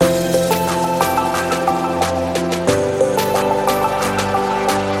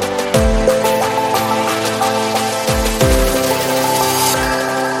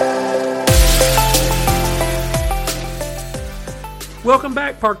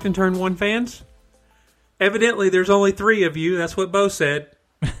Parked and Turn 1 fans? Evidently, there's only 3 of you. That's what Bo said.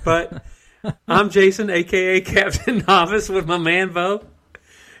 But I'm Jason, a.k.a. Captain Novice, with my man, Bo.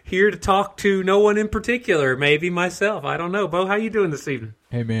 Here to talk to no one in particular. Maybe myself. I don't know. Bo, how you doing this evening?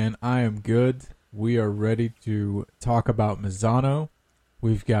 Hey, man. I am good. We are ready to talk about Misano.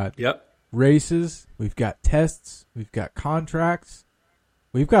 We've got races. We've got tests. We've got contracts.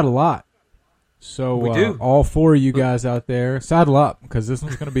 We've got a lot. So we do. All 4 of you guys out there, saddle up because this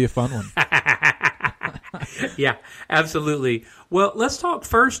one's going to be a fun one. Yeah, absolutely. Well, let's talk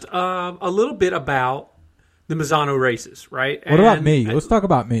first a little bit about the Misano races, right? What about me? Let's talk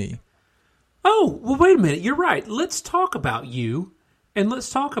about me. Oh, well, wait a minute. You're right. Let's talk about you, and let's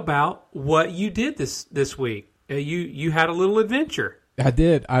talk about what you did this week. You had a little adventure. I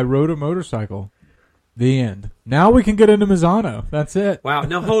did. I rode a motorcycle. The end. Now we can get into Misano. That's it. Wow.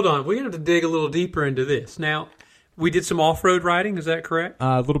 Now, hold on. We're going to have to dig a little deeper into this. Now, we did some off-road riding. Is that correct?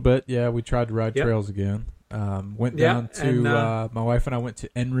 A little bit. Yeah, we tried to ride trails again. Went down to my wife and I went to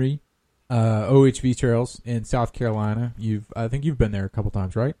Enry OHV Trails in South Carolina. I think you've been there a couple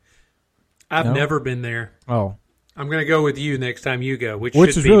times, right? I've never been there. Oh. I'm going to go with you next time you go, which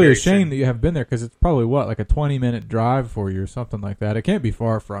is really a shame that you haven't been there because it's probably, like a 20-minute drive for you or something like that. It can't be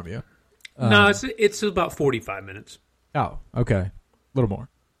far from you. No, it's about 45 minutes. Oh, okay. A little more.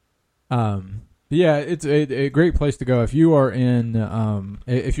 Yeah, it's a great place to go. If you are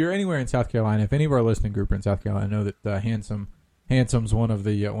if you're anywhere in South Carolina, if any of our listening group are in South Carolina, I know that Handsome's one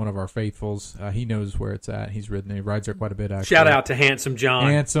of our faithfuls. He knows where it's at. He's ridden. He rides there quite a bit, actually. Shout out to Handsome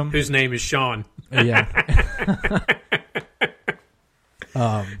John, whose name is Sean. Yeah.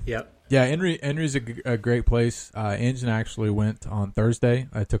 Yep. Yeah, Enry's a great place. Ange and I actually went on Thursday.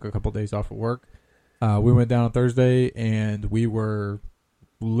 I took a couple of days off of work. We went down on Thursday, and we were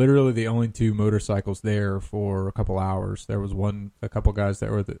literally the only 2 motorcycles there for a couple hours. There was a couple guys that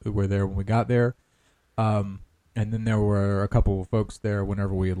were there when we got there, and then there were a couple of folks there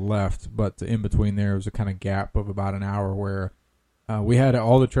whenever we had left. But in between there was a kind of gap of about an hour where we had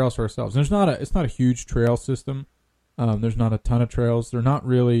all the trails for ourselves. It's not a huge trail system. There's not a ton of trails. They're not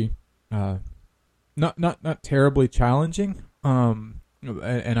really not terribly challenging. And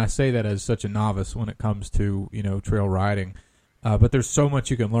I say that as such a novice when it comes to trail riding. But there's so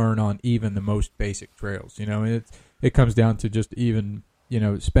much you can learn on even the most basic trails. It comes down to just even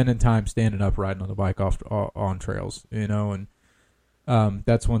spending time standing up riding on the bike on trails. And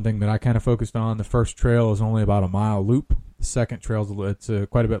that's one thing that I kind of focused on. The first trail is only about a mile loop. The second trail it's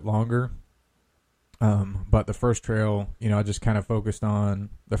quite a bit longer. But the first trail, I just kind of focused on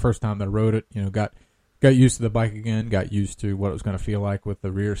the first time that I rode it. Got used to the bike again. Got used to what it was going to feel like with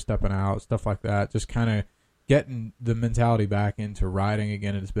the rear stepping out, stuff like that. Just kind of getting the mentality back into riding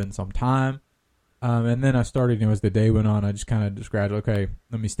again. It's been some time. And then I started, as the day went on, I just kind of just gradually, okay,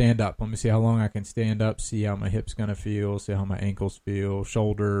 let me stand up. Let me see how long I can stand up, see how my hips going to feel, see how my ankles feel,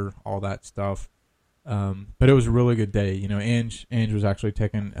 shoulder, all that stuff. But it was a really good day. Ange was actually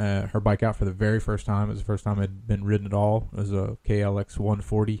taking her bike out for the very first time. It was the first time I'd been ridden at all. It was a KLX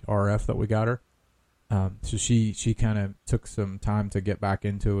 140 RF that we got her. So she kind of took some time to get back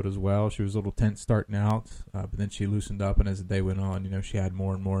into it as well. She was a little tense starting out, but then she loosened up, and as the day went on, she had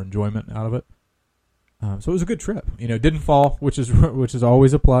more and more enjoyment out of it. So it was a good trip. Didn't fall, which is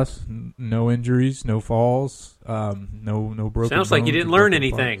always a plus. No injuries, no falls, no broken. Sounds like you didn't learn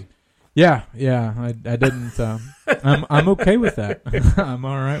anything. Parts. Yeah, I didn't. I'm okay with that. I'm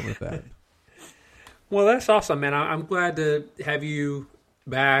all right with that. Well, that's awesome, man. I'm glad to have you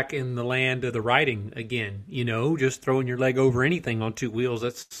back in the land of the riding again. Just throwing your leg over anything on 2 wheels.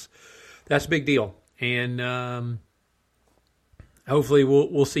 That's a big deal. And hopefully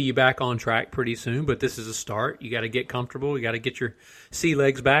we'll see you back on track pretty soon. But this is a start. You got to get comfortable. You got to get your sea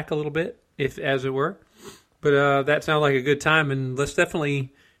legs back a little bit, as it were. But that sounds like a good time, and let's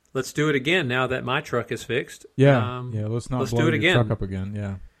do it again now that my truck is fixed. Yeah, let's not blow do it your again. truck up again,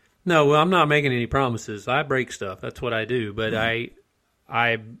 yeah. No, well, I'm not making any promises. I break stuff. That's what I do. But right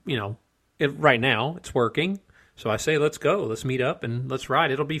now it's working. So I say, let's go. Let's meet up and let's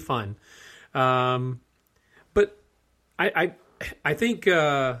ride. It'll be fun. But I think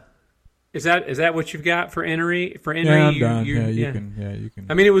is that what you've got for Enry? For Enry, yeah, I'm done. You can.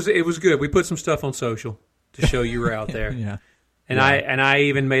 I mean, it was good. We put some stuff on social to show you were out there. Yeah. And I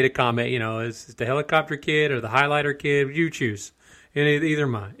even made a comment, is the helicopter kid or the highlighter kid? You choose. And either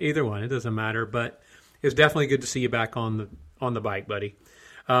one, it doesn't matter. But it's definitely good to see you back on the bike, buddy.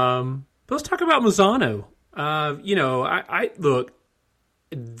 But let's talk about Misano. I look,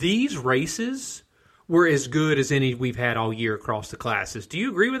 these races were as good as any we've had all year across the classes. Do you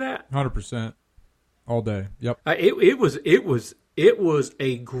agree with that? 100%. All day. Yep. It it was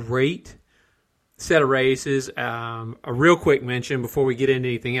a great set of races. A real quick mention before we get into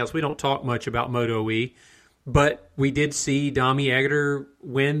anything else. We don't talk much about Moto E, but we did see Dami Aegerter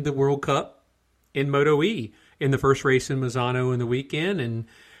win the World Cup in Moto E in the first race in Misano in the weekend. And,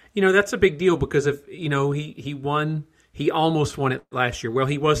 that's a big deal because if, he won, he almost won it last year. Well,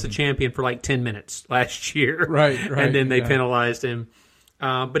 he was the champion for like 10 minutes last year. Right. And then they penalized him.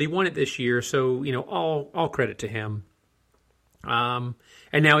 But he won it this year. So, all credit to him. And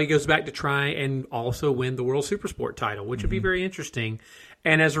now he goes back to try and also win the World Supersport title, which would be very interesting.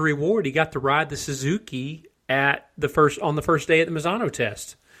 And as a reward, he got to ride the Suzuki on the first day at the Misano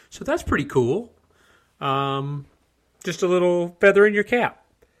test. So that's pretty cool. Just a little feather in your cap.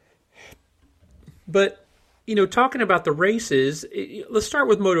 But, talking about the races, let's start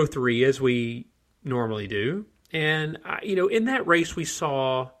with Moto 3 as we normally do. And, in that race we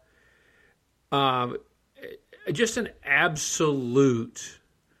saw just an absolute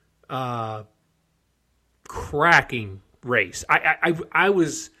cracking race. I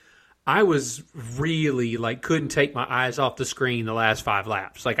was really couldn't take my eyes off the screen the last 5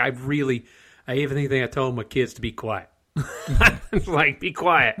 laps. I even think I told my kids to be quiet. Be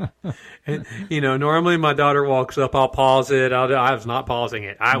quiet. And, normally my daughter walks up, I'll pause it. I was not pausing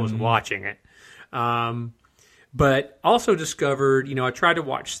it. I was watching it. But also discovered, I tried to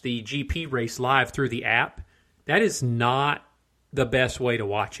watch the GP race live through the app. That is not the best way to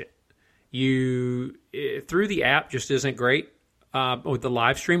watch it. Through the app just isn't great. With the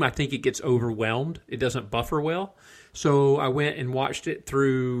live stream, I think it gets overwhelmed. It doesn't buffer well. So I went and watched it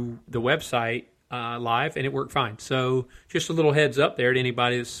through the website live, and it worked fine. So just a little heads up there to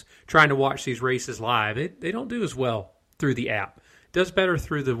anybody that's trying to watch these races live. They don't do as well through the app. It does better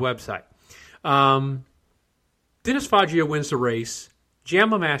through the website. Dennis Foggia wins the race.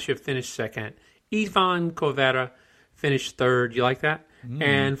 Giamma Mascia finished second. Ivan Kovera finished third. You like that?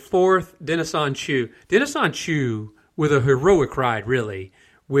 And fourth, Denison Chu. Denison Chu with a heroic ride, really,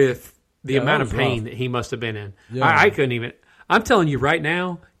 with the amount of pain that he must have been in. Yeah. I couldn't even. I'm telling you right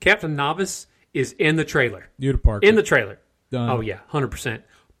now, Captain Novice is in the trailer. You'd have parked in the trailer. Done. Oh, yeah, 100%.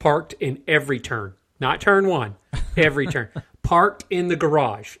 Parked in every turn. Not turn one, every turn. Parked in the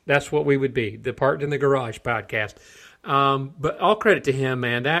garage. That's what we would be, the Parked in the Garage podcast. But all credit to him,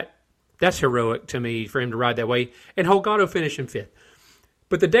 man. That's heroic to me for him to ride that way. And Holgado finished in fifth.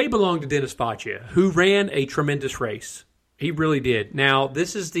 But the day belonged to Dennis Foggia, who ran a tremendous race. He really did. Now,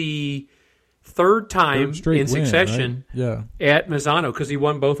 this is the third time in succession at Misano because he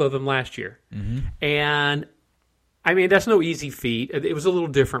won both of them last year. And, I mean, that's no easy feat. It was a little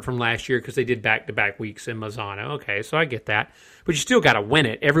different from last year because they did back-to-back weeks in Misano. Okay, so I get that. But you still got to win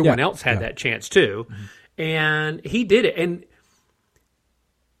it. Everyone else had that chance too. And he did it. And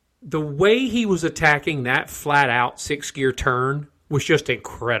the way he was attacking that flat-out six-gear turn was just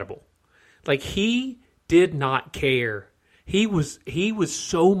incredible. He did not care. He was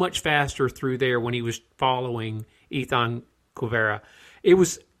so much faster through there when he was following Ethan Kovera. It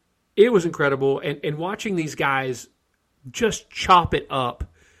was incredible. And watching these guys just chop it up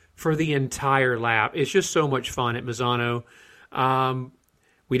for the entire lap, it's just so much fun at Misano.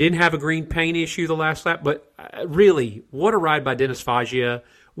 We didn't have a green paint issue the last lap, but really, what a ride by Dennis Foggia.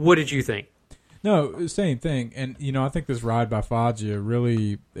 What did you think? No, same thing. And, I think this ride by Foggia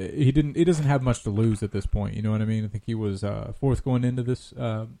really, he doesn't have much to lose at this point. You know what I mean? I think he was fourth going into this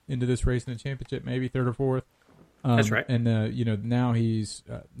race in the championship, maybe third or fourth. That's right. And, now he's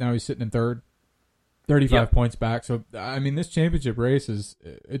sitting in third, 35 points back. So, I mean, this championship race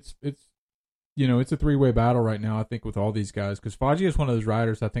it's a three-way battle right now, I think, with all these guys. Because Foggia is one of those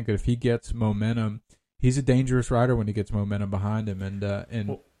riders, I think, that if he gets momentum, he's a dangerous rider when he gets momentum behind him.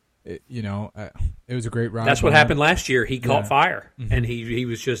 It was a great ride. That's what happened last year. He caught fire, and he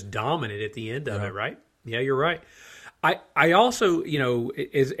was just dominant at the end of it, right? Yeah, you're right. I also,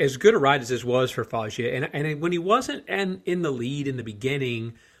 as good a ride as this was for Foggia, and when he wasn't in the lead in the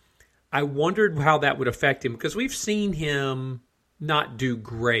beginning, I wondered how that would affect him because we've seen him not do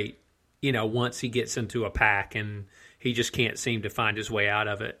great, once he gets into a pack and he just can't seem to find his way out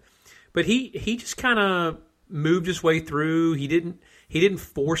of it. But he just kind of moved his way through. He didn't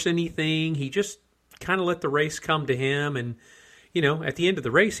force anything. He just kind of let the race come to him. And, at the end of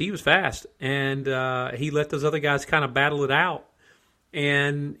the race, he was fast. And he let those other guys kind of battle it out.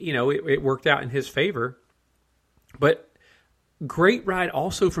 And, it worked out in his favor. But great ride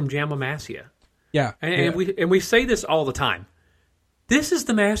also from Giamma Mascia. Yeah. And we say this all the time. This is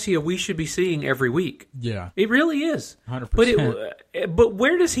the Mascia we should be seeing every week. Yeah. It really is. 100%. But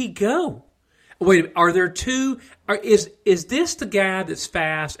where does he go? Wait, are there two? Is this the guy that's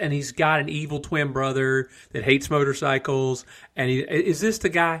fast and he's got an evil twin brother that hates motorcycles? And is this the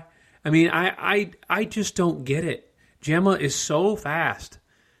guy? I mean, I just don't get it. Gemma is so fast,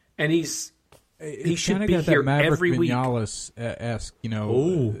 and he should be here every week. Vinales-esque,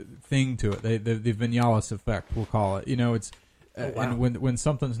 thing to it. The Vinales effect, we'll call it. It's and when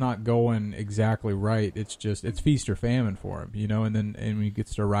something's not going exactly right, it's feast or famine for him. And when he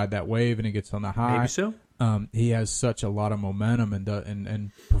gets to ride that wave and he gets on the high, maybe so. He has such a lot of momentum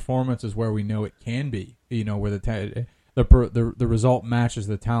and performance is where we know it can be. Where the result matches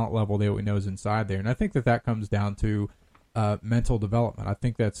the talent level that we know is inside there, and I think that comes down to mental development. I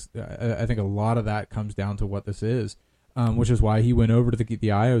think a lot of that comes down to what this is, which is why he went over to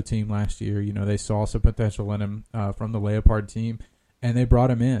the IO team last year. They saw some potential in him from the Leopard team, and they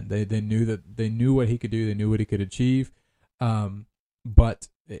brought him in. They knew what he could do. They knew what he could achieve, but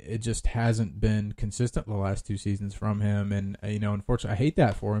it just hasn't been consistent the last 2 seasons from him. And unfortunately, I hate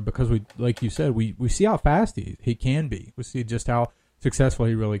that for him because like you said, we see how fast he can be. We see just how successful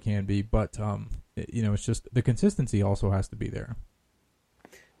he really can be, but it's just the consistency also has to be there.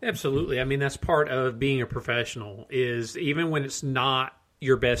 Absolutely. I mean, that's part of being a professional is even when it's not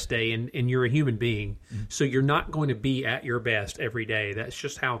your best day and you're a human being, so you're not going to be at your best every day. That's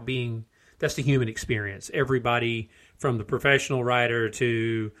just that's the human experience. Everybody from the professional rider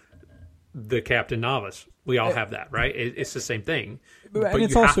to the captain novice, we all have that, right? It's the same thing. But you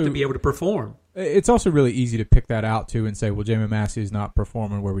have to be able to perform. It's also really easy to pick that out, too, and say, well, Jamie Massey is not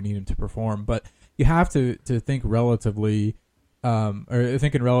performing where we need him to perform. But you have to think relatively, or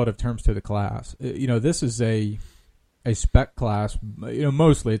think in relative terms to the class. This is a spec class.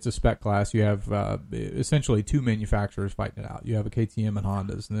 Mostly it's a spec class. You have essentially 2 manufacturers fighting it out. You have a KTM and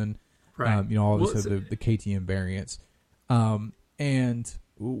Hondas, and then all of these have the KTM variants. And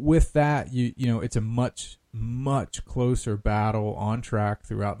with that, it's a much closer battle on track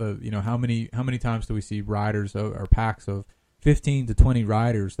throughout the. How many times do we see riders or packs of 15 to 20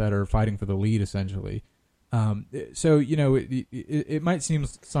 riders that are fighting for the lead essentially? So it might seem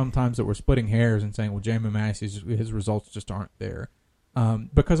sometimes that we're splitting hairs and saying, well, Jamie Massey's his results just aren't there,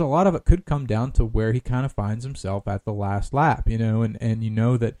 because a lot of it could come down to where he kind of finds himself at the last lap. And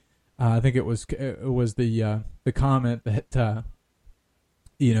that I think it was the comment that.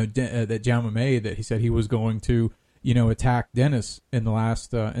 That Jaume made, that he said he was going to, attack Dennis in the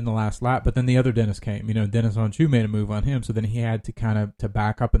last lap, but then the other Dennis came. Dennis Onchu made a move on him, so then he had to kind of to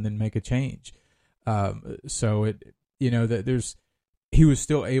back up and then make a change. So it, that he was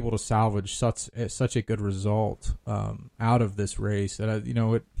still able to salvage such a good result out of this race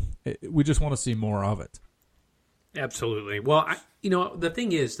that we just want to see more of it. Absolutely. Well, the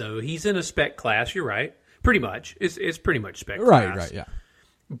thing is though, he's in a spec class. You're right. Pretty much, it's pretty much spec class. Right, yeah.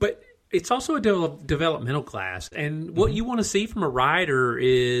 But it's also a developmental class, and what you want to see from a rider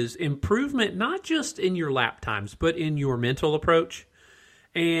is improvement, not just in your lap times, but in your mental approach.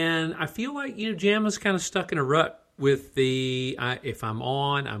 And I feel like Jamma's kind of stuck in a rut with the if I'm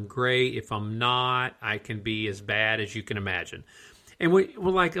on, I'm great. If I'm not, I can be as bad as you can imagine. And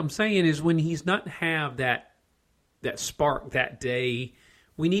like I'm saying is when he's not have that spark that day,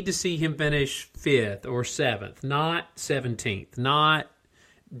 we need to see him finish 5th or 7th, not 17th, not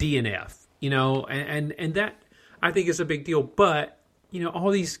DNF, and that I think is a big deal. But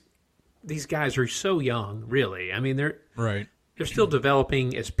all these guys are so young, really. I mean, they're still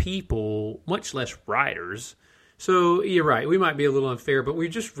developing as people, much less riders. So you're right. We might be a little unfair, but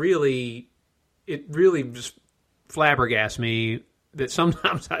it really just flabbergasts me that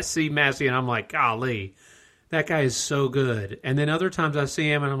sometimes I see Massey and I'm like, golly, that guy is so good. And then other times I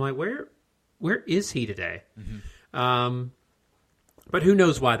see him and I'm like, where is he today? Mm-hmm. But who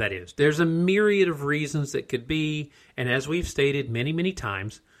knows why that is? There's a myriad of reasons that could be, and as we've stated many, many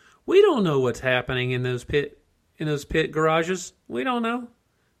times, we don't know what's happening in those pit garages. We don't know.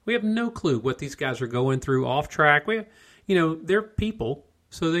 We have no clue what these guys are going through off track. They're people,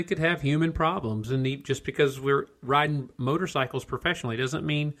 so they could have human problems, and just because we're riding motorcycles professionally doesn't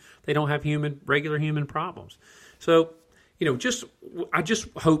mean they don't have regular human problems. So, I just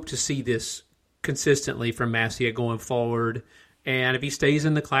hope to see this consistently from Massey going forward. And if he stays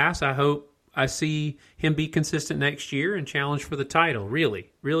in the class, I hope I see him be consistent next year and challenge for the title.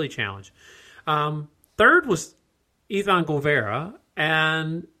 Really, really challenge. Third was Ethan Guevara,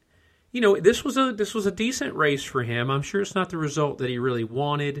 and this was a decent race for him. I'm sure it's not the result that he really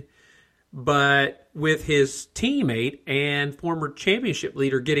wanted, but with his teammate and former championship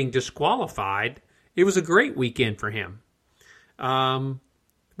leader getting disqualified, it was a great weekend for him.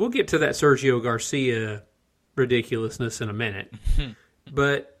 We'll get to that Sergio Garcia ridiculousness in a minute,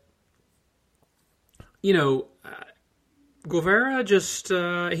 but Guevara just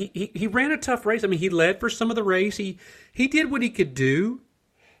he ran a tough race. I mean, he led for some of the race. He did what he could do.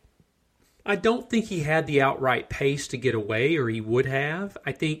 I don't think he had the outright pace to get away, or he would have.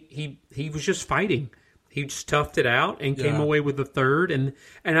 I think he was just fighting. He just toughed it out and came away with the third. And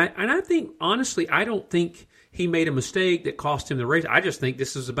I think, honestly, I don't think he made a mistake that cost him the race. I just think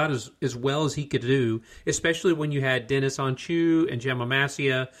this is about as well as he could do, especially when you had Dennis Onchu and Gemma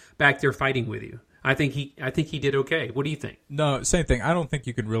Masia back there fighting with you. I think he did okay. What do you think? No, same thing. I don't think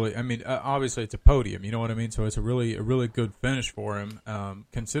you can really. I mean, obviously it's a podium. You know what I mean. So it's a really good finish for him,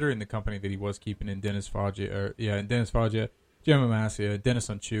 considering the company that he was keeping in Dennis Foggia, Gemma Masia, Dennis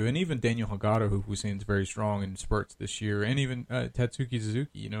Onchu, and even Daniel Hagado, who we've seen is very strong in spurts this year, and even Tatsuki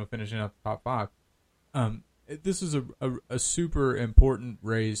Suzuki. Finishing out the top 5. This is a super important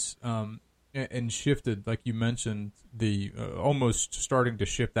race. And shifted, like you mentioned, the almost starting to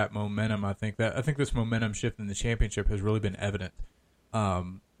shift that momentum. I think this momentum shift in the championship has really been evident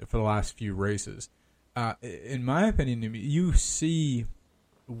for the last few races. In my opinion, you see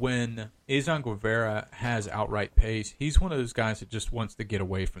when Ezan Guevara has outright pace, he's one of those guys that just wants to get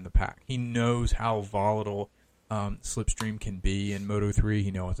away from the pack. He knows how volatile Slipstream can be in Moto3.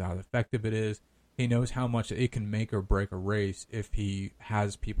 He knows how effective it is. He knows how much it can make or break a race if he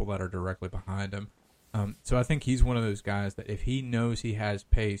has people that are directly behind him. So I think he's one of those guys that if he knows he has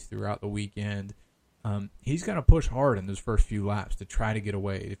pace throughout the weekend, he's going to push hard in those first few laps to try to get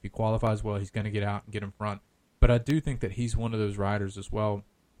away. If he qualifies well, he's going to get out and get in front. But I do think that he's one of those riders as well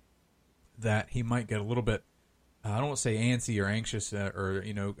that he might get a little bit, I don't want to say antsy or anxious or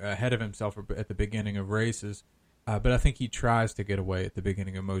ahead of himself at the beginning of races. But I think he tries to get away at the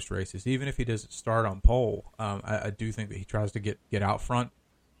beginning of most races, even if he doesn't start on pole. I do think that he tries to get out front,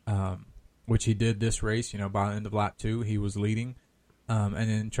 which he did this race. By the end of lap 2, he was leading, and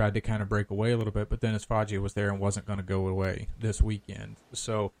then tried to kind of break away a little bit. But Dennis Foggia was there and wasn't going to go away this weekend.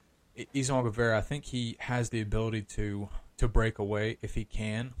 So Ezan Guevara, I think he has the ability to break away if he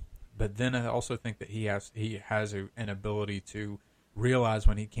can. But then I also think that he has an ability to realize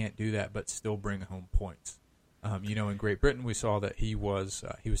when he can't do that, but still bring home points. In Great Britain, we saw that he was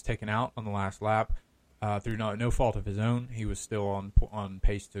taken out on the last lap through no fault of his own. He was still on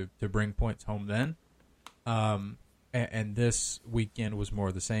pace to bring points home then. And this weekend was more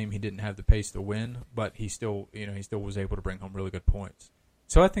of the same. He didn't have the pace to win, but he still was able to bring home really good points.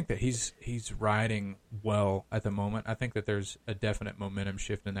 So I think that he's riding well at the moment. I think that there's a definite momentum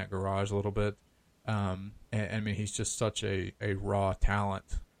shift in that garage a little bit. And I mean, he's just such a raw talent.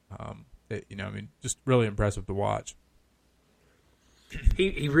 Just really impressive to watch.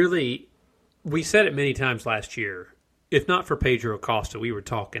 He really, we said it many times last year. If not for Pedro Acosta, we were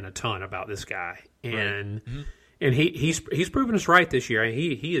talking a ton about this guy, and right. And he's proven us right this year.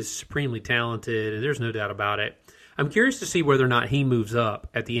 He is supremely talented, and there's no doubt about it. I'm curious to see whether or not he moves up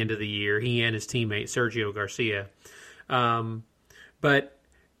at the end of the year. He and his teammate Sergio Garcia. But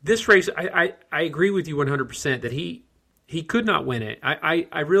this race, I agree with you 100% that he could not win it.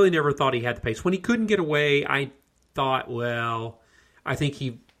 I really never thought he had the pace. When he couldn't get away, I thought, well, I think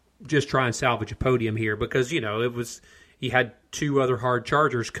he just try and salvage a podium here because, he had 2 other hard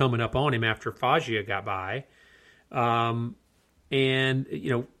chargers coming up on him after Foggia got by.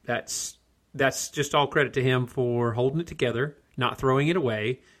 That's just all credit to him for holding it together, not throwing it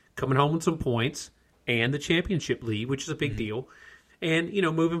away, coming home with some points, and the championship lead, which is a big deal. And,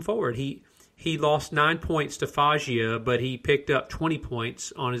 moving forward, he lost 9 points to Foggia, but he picked up 20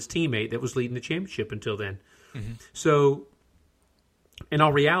 points on his teammate that was leading the championship until then. Mm-hmm. So, in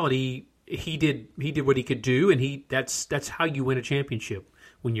all reality, he did what he could do, and that's how you win a championship.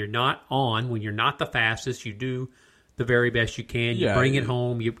 When you're not the fastest, you do the very best you can. You bring it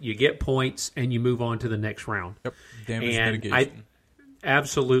home, you get points, and you move on to the next round. Yep, damage mitigation.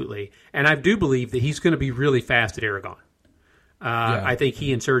 Absolutely. And I do believe that he's going to be really fast at Aragon. I think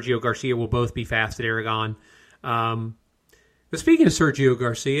he and Sergio Garcia will both be fast at Aragon. But speaking of Sergio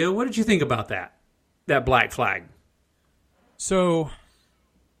Garcia, what did you think about that black flag? So,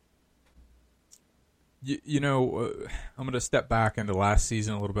 I'm going to step back into last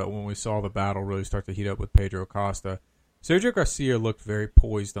season a little bit when we saw the battle really start to heat up with Pedro Acosta. Sergio Garcia looked very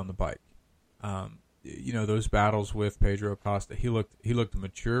poised on the bike. Those battles with Pedro Acosta, he looked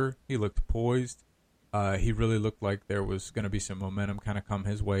mature. He looked poised. He really looked like there was going to be some momentum kind of come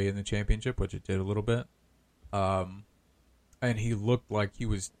his way in the championship, which it did a little bit. And he looked like he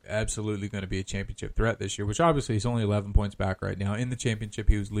was absolutely going to be a championship threat this year, which obviously he's only 11 points back right now. In the championship,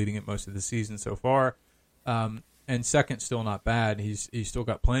 he was leading it most of the season so far. And second, still not bad. He's still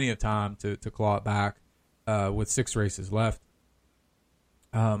got plenty of time to claw it back with 6 races left.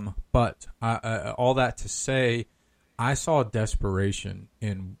 But all that to say, I saw desperation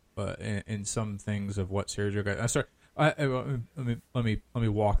in some things of what Sergio got. Let me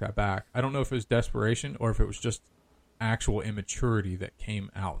walk that back. I don't know if it was desperation or if it was just actual immaturity that came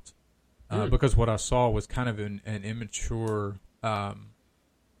out. Because what I saw was kind of an immature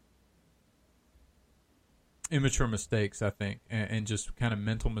mistakes, I think, and just kind of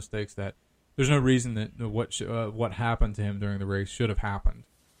mental mistakes that there's no reason that what happened to him during the race should have happened.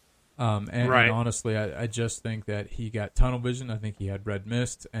 And honestly, I just think that he got tunnel vision. I think he had red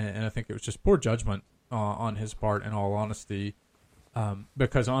mist, and I think it was just poor judgment on his part, in all honesty.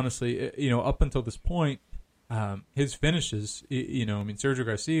 Because honestly, up until this point, his finishes, Sergio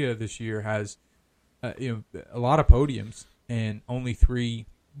Garcia this year has, a lot of podiums and only 3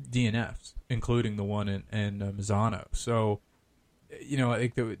 DNFs, including the one in Misano. So, I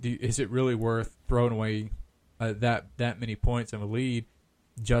think is it really worth throwing away that many points in a lead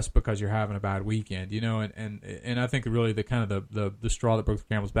just because you're having a bad weekend? And I think really the kind of the straw that broke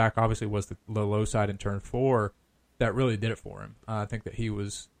the camel's back obviously was the low side in turn 4 that really did it for him. I think that he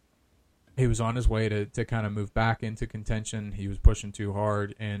was on his way to kind of move back into contention. He was pushing too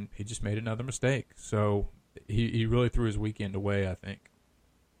hard, and he just made another mistake. So he really threw his weekend away, I think.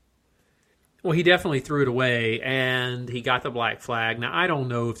 Well, he definitely threw it away, and he got the black flag. Now, I don't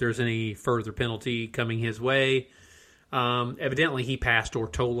know if there's any further penalty coming his way. Evidently, he passed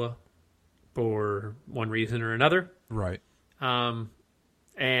Ortola for one reason or another. Right.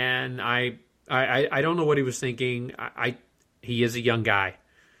 And I don't know what he was thinking. He is a young guy.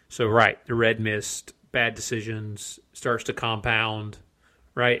 So, right, the red mist, bad decisions, starts to compound,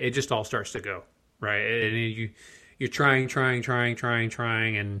 right? It just all starts to go, right? And you're trying,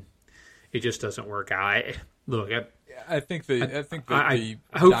 and it just doesn't work out. I think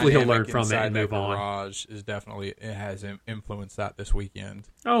hopefully he'll learn from it and move on. Garage is definitely, it has influenced that this weekend.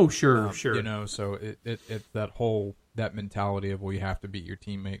 Oh, sure. So it's that mentality of, well, you have to beat your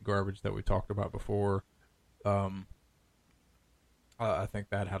teammate garbage that we talked about before. I think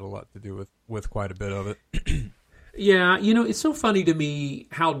that had a lot to do with quite a bit of it. Yeah, it's so funny to me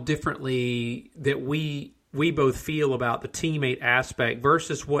how differently that we both feel about the teammate aspect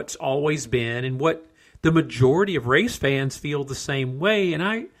versus what's always been, and what the majority of race fans feel the same way. And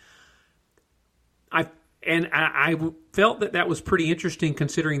I felt that was pretty interesting,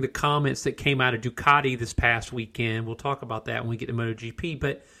 considering the comments that came out of Ducati this past weekend. We'll talk about that when we get to MotoGP.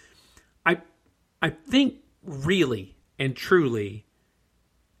 But I think really and truly,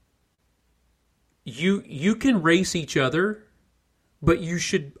 you can race each other, but you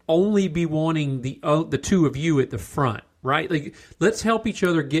should only be wanting the two of you at the front, right? Like, let's help each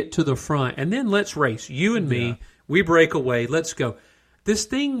other get to the front, and then let's race. You and me, we break away. Let's go. This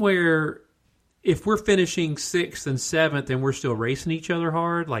thing where if we're finishing 6th and 7th and we're still racing each other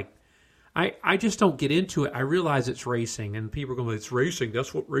hard, like, I just don't get into it. I realize it's racing, and people are going, it's racing.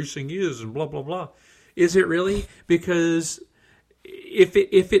 That's what racing is, and blah, blah, blah. Is it really? Because if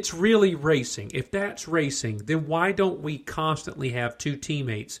it's really racing, if that's racing, then why don't we constantly have 2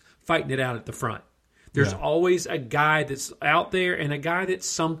 teammates fighting it out at the front? There's always a guy that's out there and a guy that's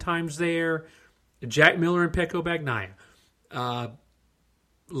sometimes there. Jack Miller and Pecco Bagnaia.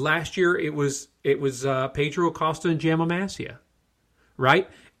 Last year it was Pedro Acosta and Gemma Masia, right?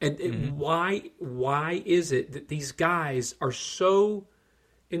 And why is it that these guys are so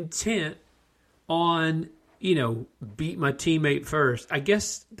intent on, beat my teammate first? I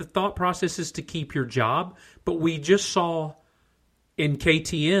guess the thought process is to keep your job, but we just saw in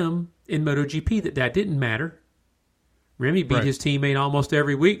KTM in MotoGP that didn't matter. Remy beat his teammate almost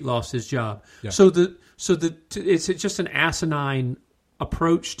every week, lost his job. Yeah. So it's just an asinine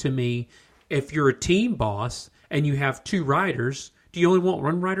approach to me. If you're a team boss and you have 2 riders, do you only want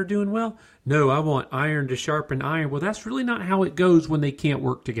one rider doing well? No, I want iron to sharpen iron. Well, that's really not how it goes when they can't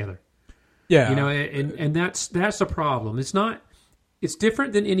work together. Yeah, and that's the problem. It's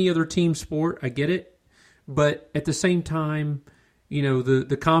different than any other team sport. I get it, but at the same time,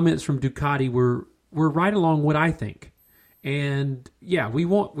 the comments from Ducati were right along what I think. And yeah, we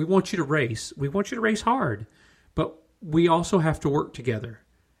want you to race. We want you to race hard, but we also have to work together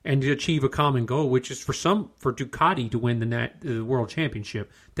and to achieve a common goal, which is for Ducati to win the World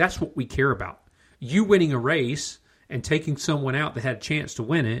Championship. That's what we care about. You winning a race and taking someone out that had a chance to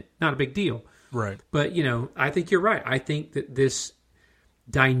win it, not a big deal. Right. But, I think you're right. I think that this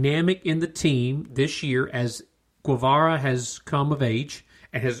dynamic in the team this year, as Guevara has come of age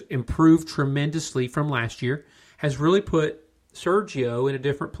and has improved tremendously from last year, has really put Sergio in a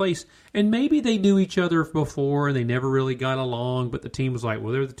different place. And maybe they knew each other before and they never really got along, but the team was like,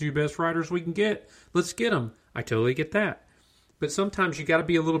 well, they're the 2 best riders we can get. Let's get them. I totally get that. but sometimes you got to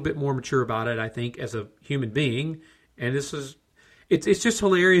be a little bit more mature about it, I think, as a human being. And it's just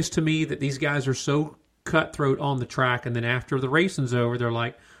hilarious to me that these guys are so cutthroat on the track, and then after the racing's over, they're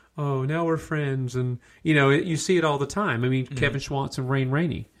like, oh, now we're friends. And, you see it all the time. I mean, Kevin Schwantz and Wayne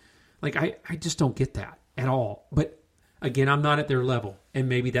Rainey. Like, I just don't get that at all. But, again, I'm not at their level, and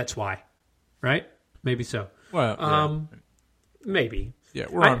maybe that's why. Right? Maybe so. Well, maybe. Yeah,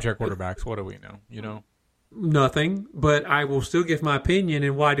 we're armchair quarterbacks. What do we know? Nothing, but I will still give my opinion.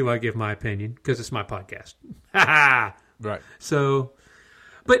 And why do I give my opinion? Because it's my podcast. Ha ha! Right. So,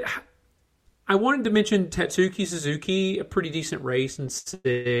 but I wanted to mention Tatsuki Suzuki, a pretty decent race in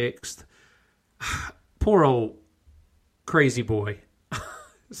 6th. Poor old crazy boy.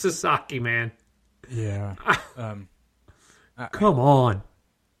 Sasaki, man. Yeah. Come on.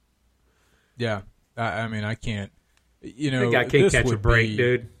 Yeah. I mean, I can't. That guy can't catch a break,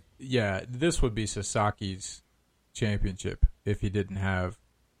 dude. Yeah, this would be Sasaki's championship if he didn't have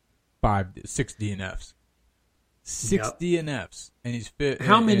 6 DNFs. 6 DNFs, and he's fit.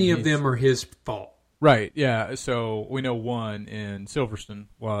 How many of them are his fault? Right, yeah. So we know one in Silverstone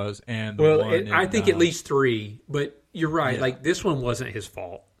was, and I think at least 3. But you're right. Yeah. Like this one wasn't his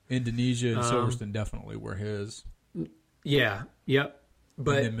fault. Indonesia and Silverstone definitely were his. Yeah. Yep.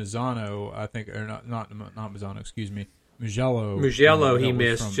 But and then Mazzano, I think, or not Mazzano. Excuse me, Mugello. Mugello, he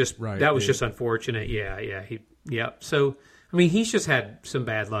missed. That was just unfortunate. Yeah. So I mean, he's just had some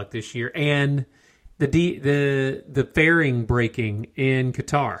bad luck this year, and the fairing breaking in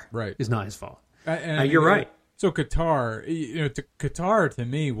Qatar is not his fault. You're right. So Qatar, Qatar to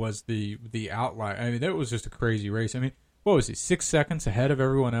me was the outlier. I mean, that was just a crazy race. I mean, what was he, 6 seconds ahead of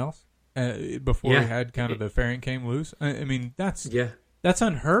everyone else before he had kind of the fairing came loose? I mean, that's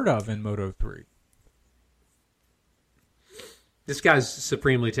unheard of in Moto 3. This guy's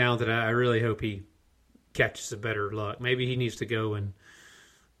supremely talented. I really hope he catches a better luck. Maybe he needs to go and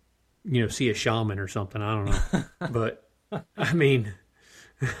see a shaman or something. I don't know. But I mean,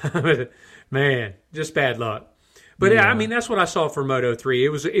 man, just bad luck. But I mean, that's what I saw for Moto 3.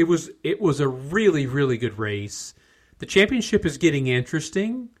 It was a really, really good race. The championship is getting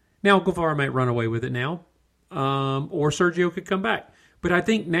interesting. Now Guevara might run away with it now, or Sergio could come back. But I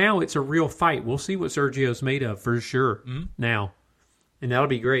think now it's a real fight. We'll see what Sergio's made of for sure now, and that'll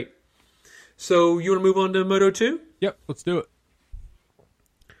be great. So you want to move on to Moto 2? Yep, let's do it.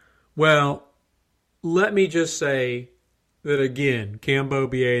 Well, let me just say that again, Cam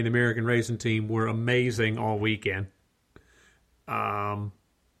Beaubier and the American Racing Team were amazing all weekend. I'm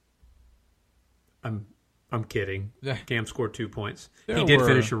kidding. Cam scored 2 points. He did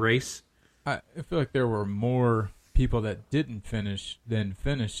finish a race. I feel like there were more people that didn't finish than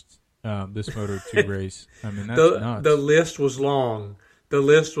finished this Moto 2 race. I mean, that's nuts. The list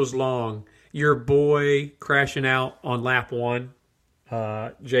was long. Your boy crashing out on lap 1.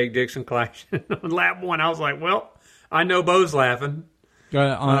 Jake Dixon crashing on lap 1. I was like, well, I know Bo's laughing.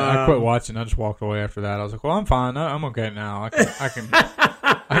 I quit watching. I just walked away after that. I was like, well, I'm fine. I'm okay now. I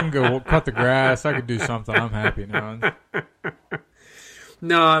can go cut the grass. I can do something. I'm happy now.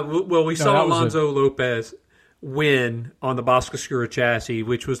 No, well, we saw Alonso Lopez win on the Boscoscura chassis,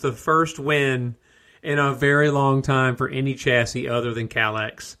 which was the first win in a very long time for any chassis other than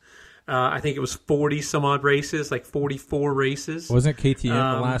Kalex. I think it was 40-some-odd races, like 44 races. Wasn't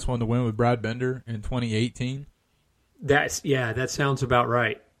KTM the last one to win with Brad Binder in 2018? That sounds about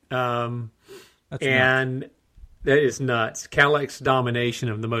right. That's and nuts. That is nuts. Kalex domination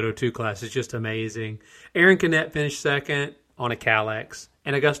of the Moto2 class is just amazing. Aaron Canet finished second on a Kalex,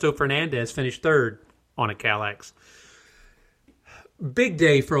 and Augusto Fernandez finished third on a Kalex. Big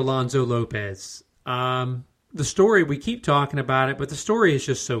day for Alonso Lopez. The story, we keep talking about it, but the story is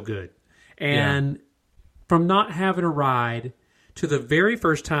just so good. And from not having a ride to the very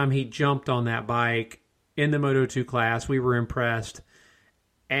first time he jumped on that bike in the Moto2 class, we were impressed.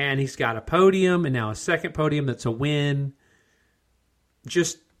 And he's got a podium, and now a second podium that's a win.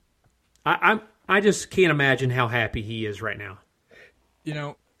 I just can't imagine how happy he is right now.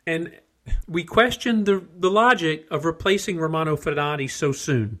 And we questioned the logic of replacing Romano Fenati so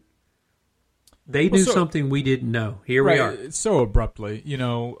soon. They knew something we didn't know. Here we are. So abruptly,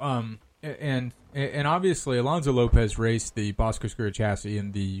 and obviously Alonso Lopez raced the Boscoscura chassis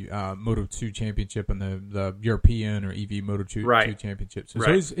in the Moto2 Championship and the European or EV Moto2 Championship. So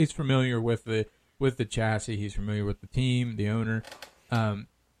he's familiar with the chassis. He's familiar with the team, the owner.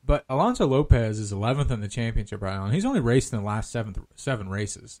 But Alonso Lopez is 11th in the championship right now, and he's only raced in the last seven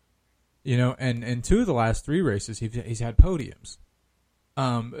races. And 2 of the last 3 races he's had podiums.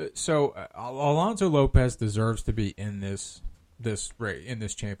 So Alonso Lopez deserves to be in this in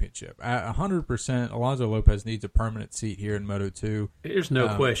this championship. 100%, Alonso Lopez needs a permanent seat here in Moto2. There's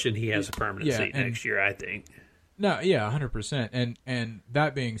no question he has a permanent seat next year, I think. No, yeah, 100%. And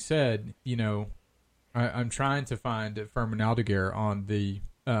that being said, I'm trying to find Fermin Aldeguer on the,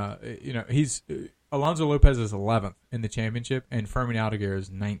 he's Alonso Lopez is 11th in the championship, and Fermin Aldeguer is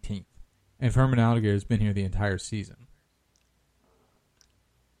 19th. And Fermin Aldeguer has been here the entire season.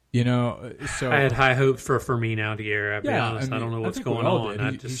 So I had high hopes for Fermin Aldeguer. I'll be honest. I don't know what's going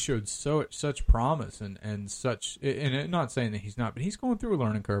on. He showed such promise and such. And not saying that he's not, but he's going through a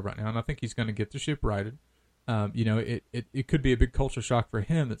learning curve right now, and I think he's going to get the ship righted. It could be a big culture shock for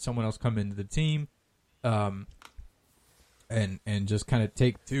him that someone else come into the team, and just kind of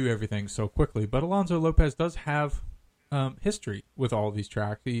take to everything so quickly. But Alonso Lopez does have history with all of these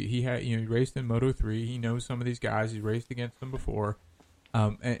tracks. He raced in Moto3. He knows some of these guys. He's raced against them before.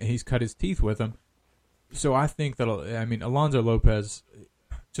 And he's cut his teeth with them. So I think Alonso Lopez,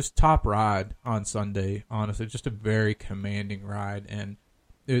 just top ride on Sunday, honestly, just a very commanding ride. And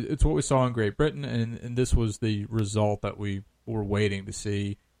it's what we saw in Great Britain, and this was the result that we were waiting to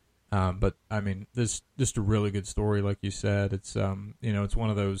see. But, this just a really good story, like you said. It's, it's one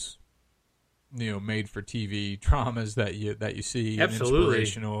of those, made-for-TV dramas that you see. Absolutely. And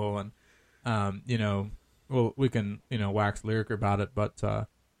inspirational, and, well, we can, wax lyric about it, but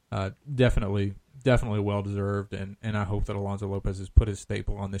definitely well deserved, and I hope that Alonso Lopez has put his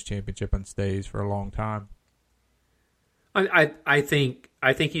staple on this championship and stays for a long time. I think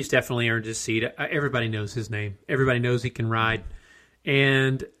he's definitely earned his seat. Everybody knows his name. Everybody knows he can ride,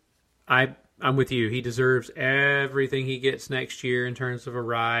 and I'm with you. He deserves everything he gets next year in terms of a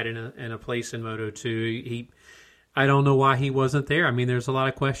ride and a place in Moto2. I don't know why he wasn't there. There's a lot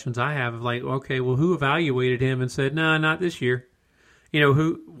of questions I have of okay, well, who evaluated him and said, no, not this year?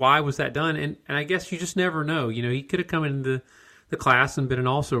 Why was that done? And I guess you just never know. He could have come into the class and been an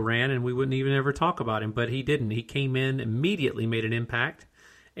also ran, and we wouldn't even ever talk about him, but he didn't. He came in, immediately made an impact,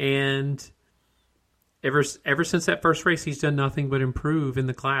 and ever since that first race, he's done nothing but improve in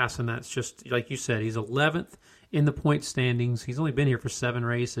the class, and that's just, like you said, he's 11th in the point standings. He's only been here for 7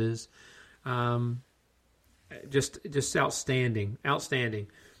 races. Just outstanding.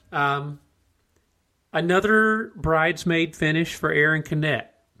 Another bridesmaid finish for Aaron Canet.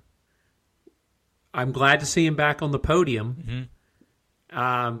 I'm glad to see him back on the podium.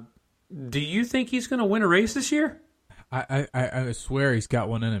 Mm-hmm. Do you think he's going to win a race this year? I swear he's got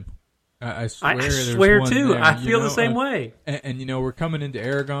one in him. I swear too. There, I feel the same way. And we're coming into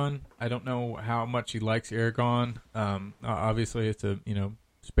Aragon. I don't know how much he likes Aragon. Obviously, it's a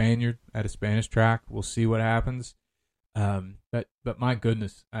Spaniard at a Spanish track. We'll see what happens. But my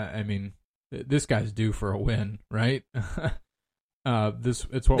goodness, this guy's due for a win, right? It's what we want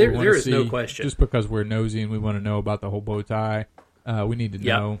to see. There is no question. Just because we're nosy and we want to know about the whole bow tie, we need to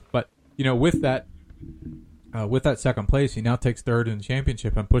know. But with that second place, he now takes third in the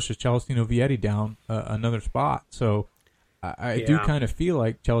championship and pushes Celestino Vietti down another spot. So I do kind of feel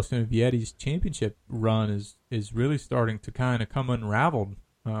like Celestino Vietti's championship run is really starting to kind of come unraveled.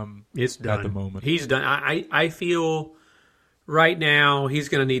 It's done at the moment. He's done. I feel right now he's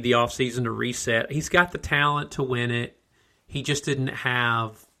going to need the offseason to reset. He's got the talent to win it. He just didn't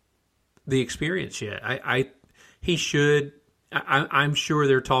have the experience yet. He should. I'm sure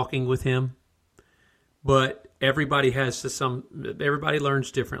they're talking with him, but everybody everybody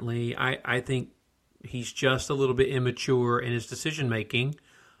learns differently. I think he's just a little bit immature in his decision making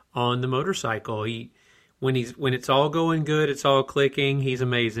on the motorcycle. When it's all going good, it's all clicking, he's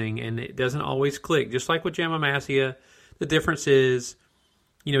amazing, and it doesn't always click. Just like with Gemma Masia, the difference is,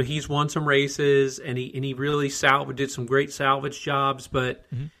 he's won some races and he really did some great salvage jobs, but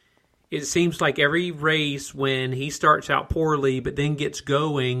it seems like every race when he starts out poorly but then gets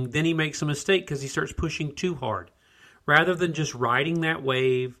going, then he makes a mistake because he starts pushing too hard. Rather than just riding that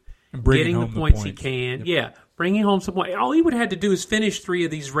wave, getting the points he can. Yep. Bringing home some points. All he would have had to do is finish 3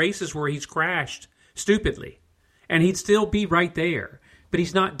 of these races where he's crashed stupidly, and he'd still be right there. But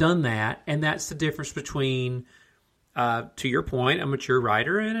he's not done that, and that's the difference between, to your point, a mature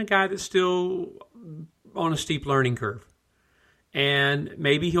rider and a guy that's still on a steep learning curve. And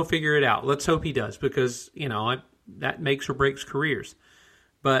maybe he'll figure it out. Let's hope he does, because, that makes or breaks careers.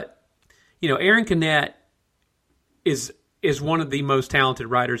 But, Aaron Canet is one of the most talented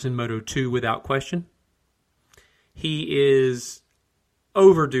riders in Moto2 without question. He is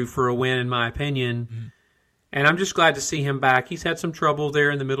overdue for a win, in my opinion. Mm-hmm. And I'm just glad to see him back. He's had some trouble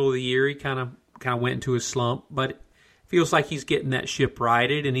there in the middle of the year. He kind of went into a slump, but it feels like he's getting that ship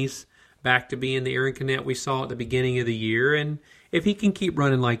righted, and he's back to being the Aaron Canet we saw at the beginning of the year. And if he can keep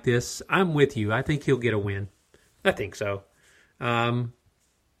running like this, I'm with you. I think he'll get a win. I think so. I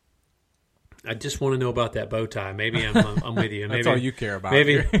just want to know about that bow tie. Maybe I'm with you. Maybe, That's all you care about.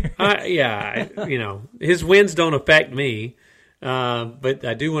 Maybe, his wins don't affect me, but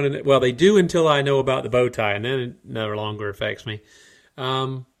I do want to. Well, they do until I know about the bow tie, and then it no longer affects me.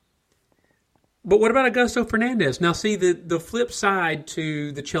 But what about Augusto Fernandez? Now, see, the flip side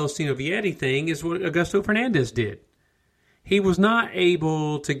to the Celestino Vietti thing is what Augusto Fernandez did. He was not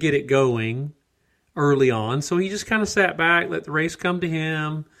able to get it going early on, so he just kind of sat back, let the race come to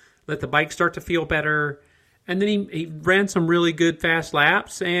him, let the bike start to feel better, and then he ran some really good fast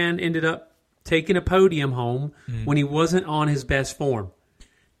laps and ended up taking a podium home when he wasn't on his best form.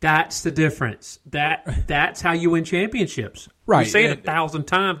 That's the difference. That's how you win championships. Right. You say it 1,000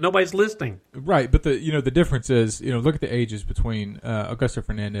 times, nobody's listening. Right, but the difference is, look at the ages between Augusto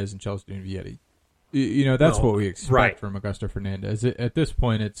Fernandez and Celestino Vietti. That's what we expect from Augusto Fernandez. At this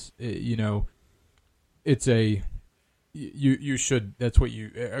point, it's it's a you should. That's what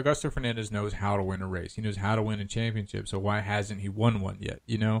Augusto Fernandez knows how to win a race. He knows how to win a championship. So why hasn't he won one yet?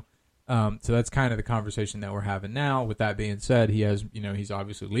 So that's kind of the conversation that we're having now. With that being said, he has he's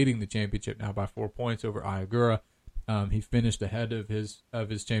obviously leading the championship now by 4 points over Ayagura. He finished ahead of his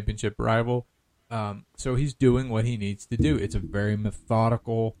championship rival. So he's doing what he needs to do. It's a very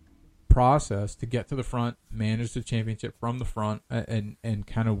methodical process to get to the front, manage the championship from the front, and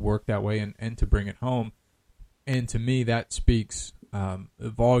kind of work that way and to bring it home. And to me, that speaks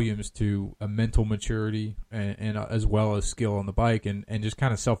volumes to a mental maturity and as well as skill on the bike and just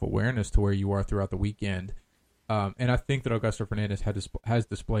kind of self-awareness to where you are throughout the weekend. And I think that Augusto Fernandez has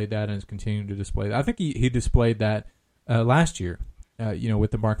displayed that and is continuing to display that. I think he displayed that last year,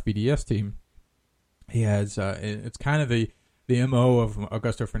 with the Mark VDS team. He has it's kind of the MO of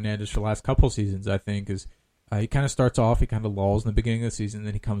Augusto Fernandez for the last couple seasons, I think, is he kind of starts off, he kind of lulls in the beginning of the season,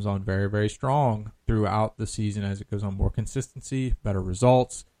 then he comes on very, very strong throughout the season as it goes on. More consistency, better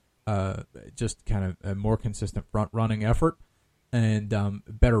results, just kind of a more consistent front-running effort, and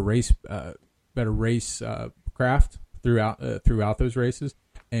better race craft throughout those races.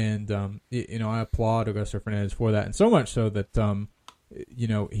 And I applaud Augusto Fernandez for that, and so much so that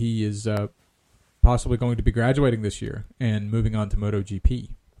he is possibly going to be graduating this year and moving on to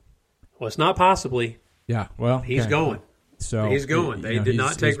MotoGP. Well, it's not possibly. Yeah, well, he's going. So he's going. They did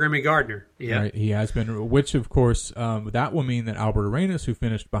not take Remy Gardner. Yeah, right, he has been. Which, of course, that will mean that Albert Arenas, who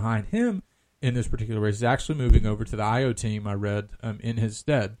finished behind him in this particular race, is actually moving over to the IO team. I read in his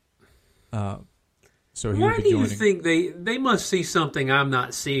stead. So why do you think they must see something I'm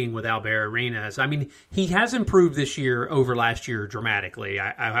not seeing with Albert Arenas? I mean, he has improved this year over last year dramatically.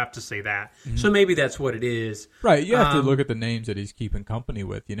 I have to say that. Mm-hmm. So maybe that's what it is. Right. You have to look at the names that he's keeping company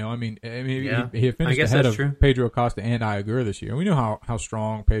with. He finished ahead of Pedro Acosta and Ayagura this year. We know how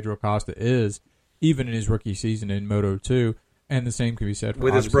strong Pedro Acosta is, even in his rookie season in Moto2. And the same can be said for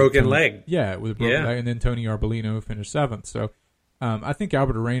with his broken leg. Yeah, with a broken leg. And then Tony Arbolino finished 7th. So I think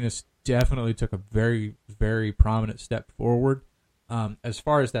Albert Arenas definitely took a very, very prominent step forward. As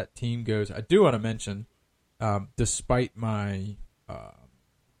far as that team goes, I do want to mention, despite my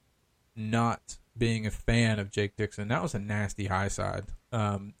not being a fan of Jake Dixon, that was a nasty high side.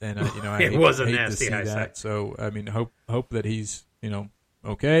 And I it was a nasty high side. So I mean, hope that he's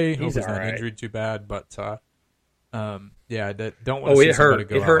okay. Hope he's not injured too bad. But don't want to see somebody go out like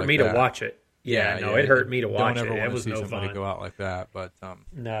that. It hurt me to watch it. It hurt me to watch it. Don't ever want to see no somebody fun. go out like that. But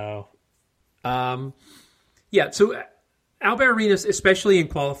no. So Albert Arenas, especially in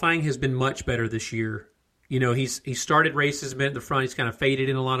qualifying, has been much better this year. He started races, been at the front. He's kind of faded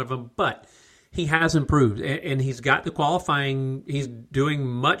in a lot of them, but he has improved, and he's got the qualifying. He's doing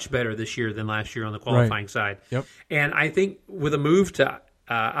much better this year than last year on the qualifying side. Yep. And I think with a move to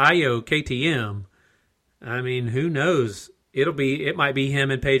IO KTM, I mean, who knows? It might be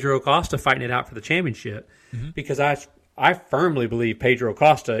him and Pedro Acosta fighting it out for the championship, because I firmly believe Pedro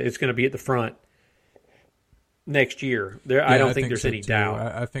Acosta is going to be at the front next year. I don't think there's any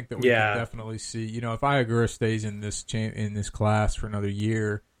doubt. I think that we can definitely see. If Ayagura stays in this class for another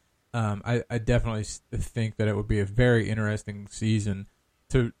year, I definitely think that it would be a very interesting season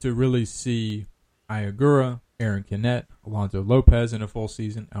to really see Ayagura, Aaron Canet, Alonso Lopez in a full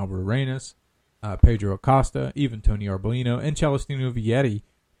season, Albert Arenas, Pedro Acosta, even Tony Arbolino, and Celestino Vietti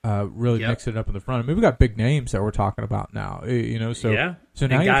really mix it up in the front. I mean, we've got big names that we're talking about now. So now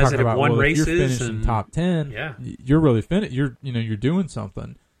and you're talking about if you're finishing top 10, you're really you're doing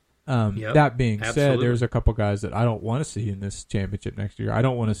something. That being said, there's a couple guys that I don't want to see in this championship next year. I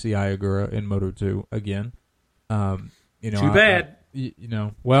don't want to see Ayagura in Moto2 again. Too bad.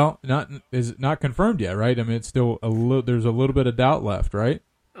 Not confirmed yet, right? I mean, it's still there's a little bit of doubt left, right?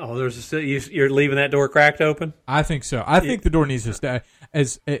 Oh, you're leaving that door cracked open? I think so. I think the door needs to stay.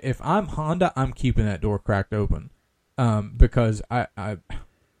 If I'm Honda, I'm keeping that door cracked open, because I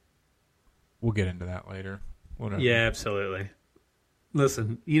we'll get into that later. Whatever. Yeah, absolutely.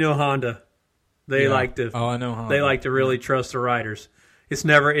 Listen, Honda. They like to. Oh, I know Honda. They like to really trust the riders.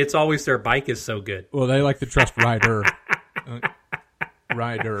 It's always their bike is so good. Well, they like to trust rider.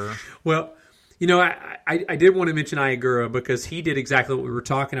 Rider. Well, I did want to mention Iagura because he did exactly what we were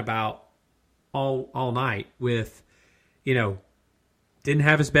talking about all night with, didn't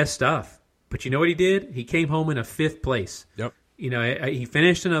have his best stuff. But you know what he did? He came home in a 5th place. Yep. He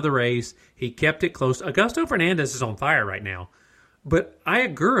finished another race. He kept it close. Augusto Fernandez is on fire right now. But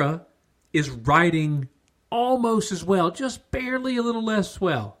Iagura is riding almost as well, just barely a little less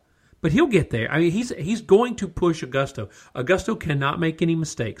well. But he'll get there. I mean, he's going to push Augusto. Augusto cannot make any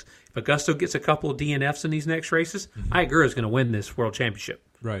mistakes. If Augusto gets a couple of DNFs in these next races, Iagura is going to win this world championship.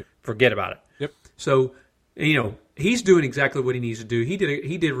 Right. Forget about it. Yep. So, he's doing exactly what he needs to do. He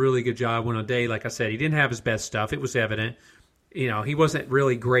did a really good job on a day, like I said, he didn't have his best stuff. It was evident. He wasn't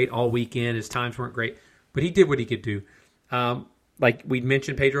really great all weekend. His times weren't great. But he did what he could do. Like we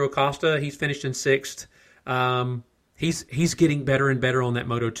mentioned, Pedro Acosta, he's finished in 6th. He's getting better and better on that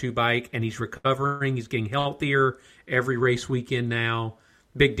Moto2 bike, and he's recovering. He's getting healthier every race weekend now.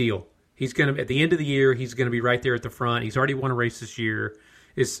 Big deal. He's going to, at the end of the year, he's going to be right there at the front. He's already won a race this year.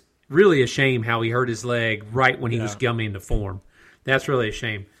 It's really a shame how he hurt his leg right when he was coming into form. That's really a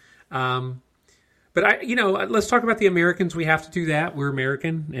shame. But let's talk about the Americans. We have to do that. We're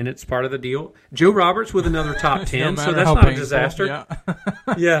American, and it's part of the deal. Joe Roberts with another top 10, so that's not a disaster. Yeah.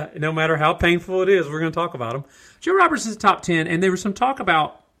 Yeah, no matter how painful it is, we're going to talk about him. Joe Roberts is top 10, and there was some talk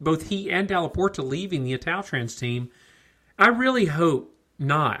about both he and Dalla Porta leaving the Italtrans team. I really hope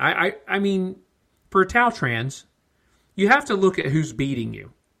not. I mean, for Italtrans, you have to look at who's beating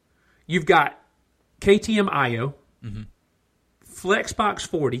you. You've got KTM Io, Flexbox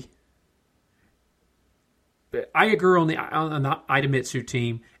 40, Iagura on the Idemitsu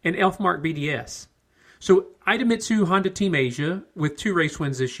team, and Elfmark BDS. So Idemitsu, Honda Team Asia, with 2 race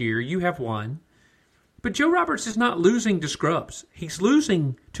wins this year, you have 1. But Joe Roberts is not losing to scrubs. He's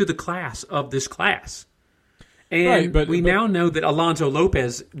losing to the class of this class. And but now know that Alonso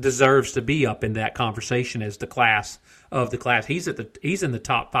Lopez deserves to be up in that conversation as the class of the class. He's in the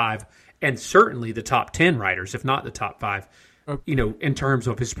top 5 and certainly the top 10 riders, if not the top 5, in terms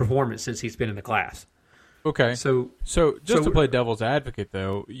of his performance since he's been in the class. Okay. So to play devil's advocate,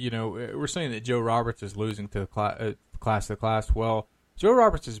 though, we're saying that Joe Roberts is losing to the class of the class. Well, Joe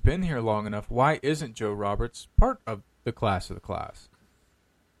Roberts has been here long enough. Why isn't Joe Roberts part of the class of the class?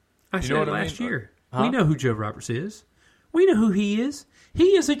 I said it last year. Huh? We know who Joe Roberts is. We know who he is.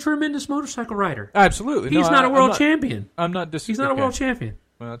 He is a tremendous motorcycle rider. Absolutely. He's not a world champion. I'm not He's not a world champion.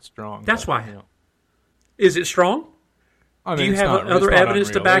 Well, that's strong. That's why. Is it strong? I mean, do you have other evidence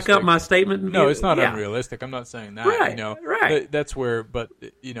to back up my statement? No, it's not unrealistic. I'm not saying that. Right, right. That's where, but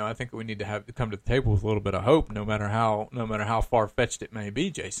I think we need to come to the table with a little bit of hope, no matter how far fetched it may be,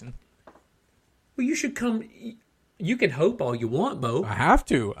 Jason. Well, you should come. You can hope all you want, Bo. I have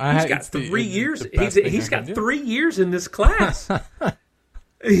to. He's got 3 years. He's got 3 years in this class.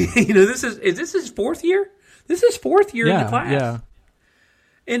 This is his 4th year. This is 4th year in the class. Yeah.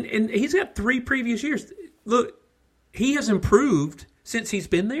 And he's got 3 previous years. Look. He has improved since he's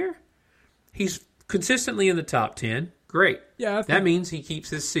been there. He's consistently in the top 10. Great. Yeah, that means he keeps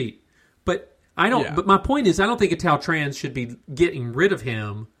his seat. But I don't. Yeah. But my point is, I don't think Italtrans should be getting rid of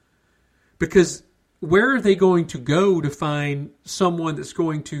him because where are they going to go to find someone that's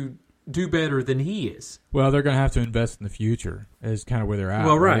going to do better than he is? Well, they're going to have to invest in the future. Is kind of where they're at.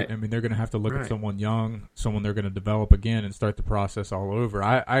 Well, right. I mean, they're going to have to look at someone young, someone they're going to develop again, and start the process all over.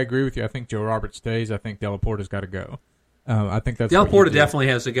 I agree with you. I think Joe Roberts stays. I think Dalla Porta's got to go. I think that's Dalla Porta definitely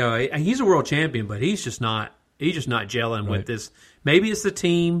has to go. He's a world champion, but he's just not. He's just not gelling with this. Maybe it's the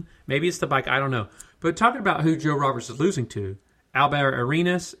team. Maybe it's the bike. I don't know. But talking about who Joe Roberts is losing to, Albert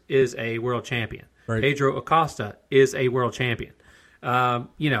Arenas is a world champion. Right. Pedro Acosta is a world champion.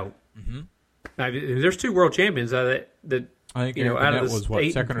 There's 2 world champions that I think Aaron Canet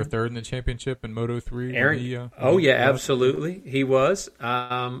was second or third in the championship in Moto3. Absolutely, he was.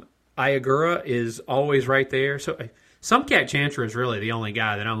 Iagura is always right there. So Sumcat Chantra is really the only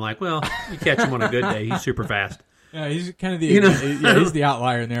guy that I'm like, well, you catch him on a good day, he's super fast. Yeah, he's kind of he's the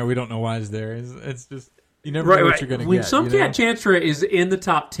outlier in there. We don't know why he's there. It's just you never know what you're going to get. When Sumcat Chantra is in the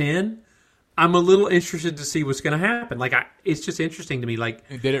top 10. I'm a little interested to see what's going to happen. It's just interesting to me. Like,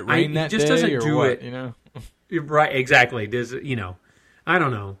 did it rain that just day doesn't or do what? It, right? Exactly. Does it? I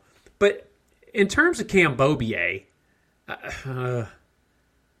don't know. But in terms of Cambobier,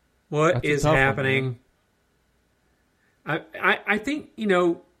 What That's a is tough one, happening? I think,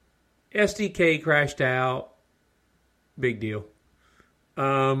 SDK crashed out. Big deal.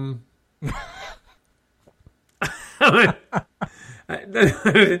 I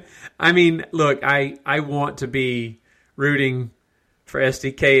mean, look, I want to be rooting for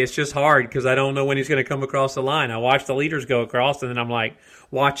SDK. It's just hard because I don't know when he's going to come across the line. I watch the leaders go across, and then I'm like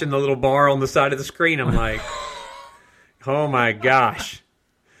watching the little bar on the side of the screen. I'm like, oh my gosh.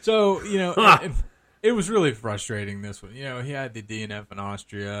 So, it was really frustrating, this one. He had the DNF in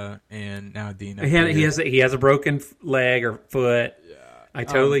Austria, and now DNF. He has a broken leg or foot. Yeah. I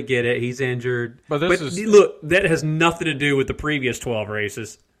totally get it. He's injured. But look, that has nothing to do with the previous 12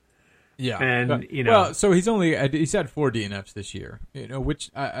 races. Yeah. And, Well, so he's had 4 DNFs this year, which,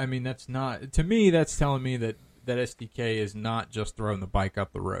 I mean, that's not, to me, that's telling me that SDK is not just throwing the bike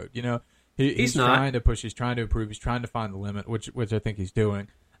up the road. He's trying to push, he's trying to improve, he's trying to find the limit, which I think he's doing.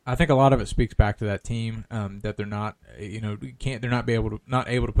 I think a lot of it speaks back to that team, that they're not, they're not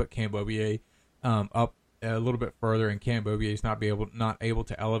able to put Cam Beaubier up a little bit further, and Cam Beaubier is not able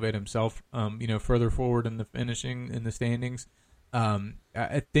to elevate himself, further forward in the standings.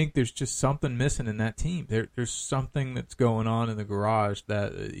 I think there's just something missing in that team. There's something that's going on in the garage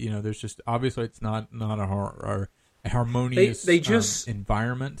that there's just, obviously it's not a harmonious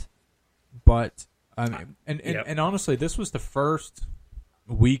environment, but and honestly, this was the first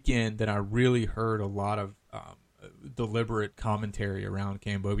weekend that I really heard a lot of deliberate commentary around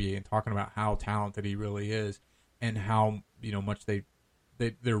Cam Beaubier and talking about how talented he really is, and how much they're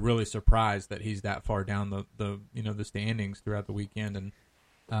really surprised that he's that far down the standings throughout the weekend. And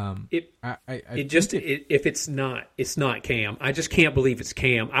if it's not Cam. I just can't believe it's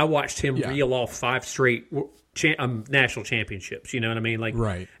Cam. I watched him reel off 5 straight national championships. You know what I mean? Like,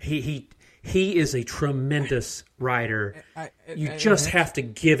 right. He is a tremendous rider. You just have to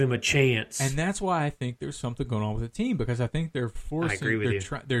give him a chance. And that's why I think there's something going on with the team, because I think they're forcing. I agree with you.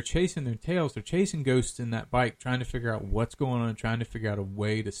 They're chasing their tails. They're chasing ghosts in that bike, trying to figure out what's going on, trying to figure out a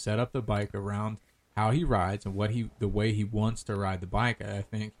way to set up the bike around how he rides and the way he wants to ride the bike. I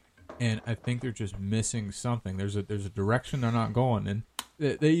think they're just missing something. There's a direction they're not going, and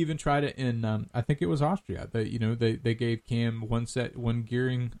they even tried it in I think it was Austria. They gave Cam one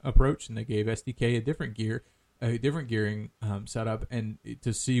gearing approach, and they gave SDK a different gearing setup, and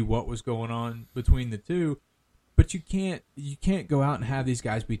to see what was going on between the two. But you can't go out and have these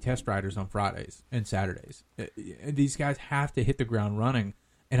guys be test riders on Fridays and Saturdays. These guys have to hit the ground running,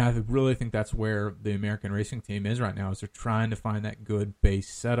 and I really think that's where the American racing team is right now. Is they're trying to find that good base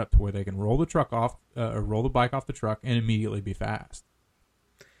setup to where they can roll the truck off, or roll the bike off the truck, and immediately be fast.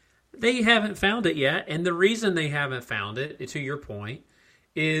 They haven't found it yet, and the reason they haven't found it, to your point,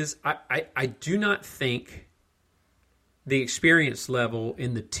 is I do not think the experience level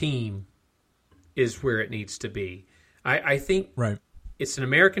in the team is where it needs to be. I think right. It's an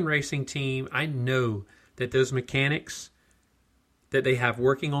American racing team. I know that those mechanics that they have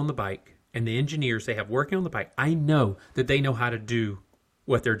working on the bike and the engineers they have working on the bike, I know that they know how to do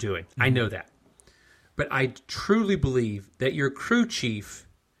what they're doing. Mm-hmm. I know that. But I truly believe that your crew chief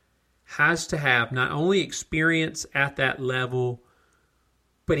has to have not only experience at that level,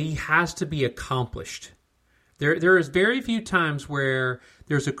 but he has to be accomplished. There is very few times where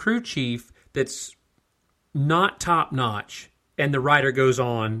there's a crew chief that's not top notch and the rider goes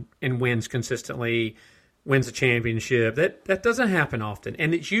on and wins consistently, wins a championship. That doesn't happen often.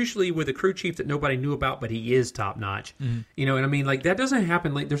 And it's usually with a crew chief that nobody knew about, but he is top notch. Mm-hmm. You know what I mean? Like, that doesn't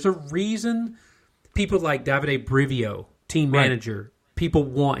happen. Like, there's a reason people like Davide Brivio, team manager, people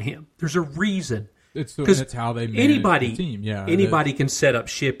want him. There's a reason. It's how they manage the team. Yeah, anybody can set up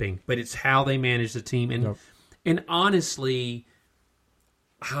shipping, but it's how they manage the team. And yep. And honestly,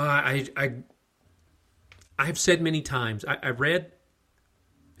 I've said many times, I read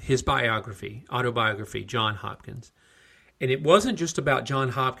his autobiography, John Hopkins. And it wasn't just about John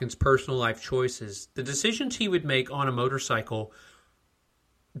Hopkins' personal life choices. The decisions he would make on a motorcycle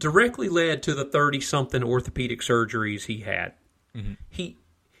directly led to the 30-something orthopedic surgeries he had. Mm-hmm.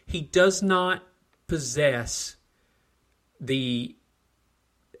 He does not possess the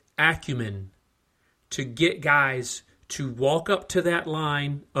acumen to get guys to walk up to that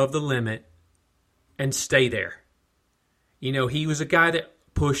line of the limit and stay there. You know, he was a guy that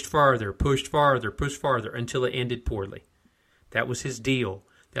pushed farther until it ended poorly. That was his deal.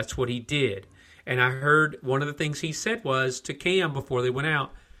 That's what he did. And I heard one of the things he said was to Cam before they went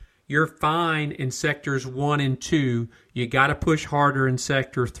out, you're fine in sectors 1 and 2. You got to push harder in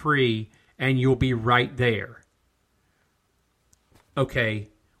sector 3, and you'll be right there. Okay,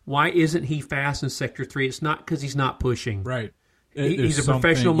 why isn't he fast in sector 3? It's not because he's not pushing. Right. He's a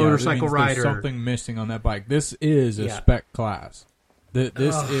professional motorcycle rider. There's something missing on that bike. This is a spec class.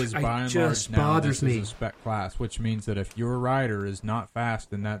 This is by and large now. This is a spec class, which means that if your rider is not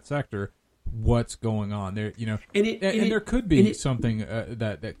fast in that sector, what's going on there? And there could be something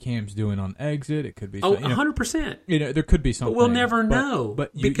that Cam's doing on exit. It could be 100%. There could be something. But we'll never know.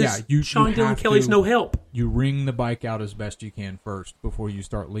 But Sean Dillon Kelly's no help. You wring the bike out as best you can first before you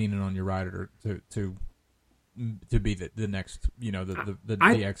start leaning on your rider to be the next,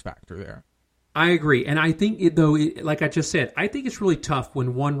 the X factor there. I agree, and I think like I just said, I think it's really tough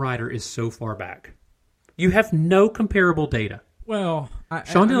when one rider is so far back. You have no comparable data. Well,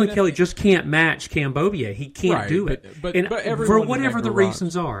 Sean Dillon Kelly just can't match Cam Beaubier. He can't do it, but for whatever the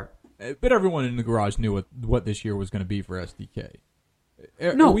reasons are. But everyone in the garage knew what this year was going to be for SDK.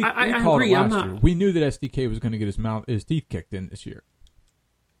 No, we I called agree. It last year. We knew that SDK was going to get his teeth kicked in this year.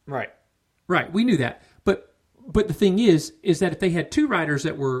 Right. We knew that, but the thing is that if they had two riders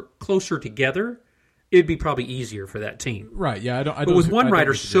that were closer together, it'd be probably easier for that team. Right. Yeah. But with one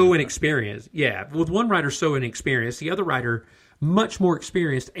rider so inexperienced, the other rider much more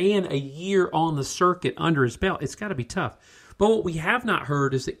experienced and a year on the circuit under his belt, it's got to be tough. But what we have not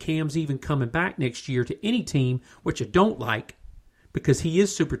heard is that Cam's even coming back next year to any team, which I don't like because he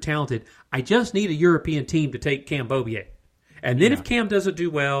is super talented. I just need a European team to take Cam Beaubier. And then if Cam doesn't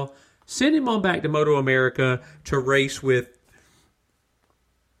do well, send him on back to Moto America to race with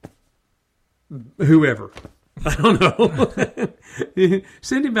whoever. I don't know.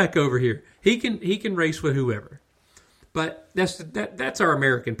 Send him back over here. He can race with whoever. But that's our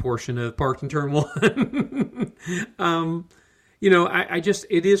American portion of Parked in Turn 1.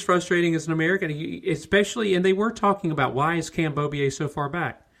 It is frustrating as an American, especially, and they were talking about why is Cam Beaubier so far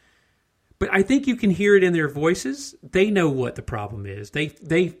back. But I think you can hear it in their voices. They know what the problem is.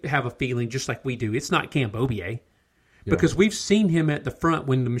 They have a feeling just like we do. It's not Cam Beaubier. Because we've seen him at the front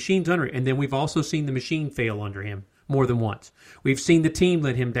when the machine's under it, and then we've also seen the machine fail under him more than once. We've seen the team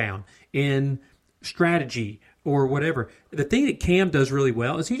let him down in strategy or whatever. The thing that Cam does really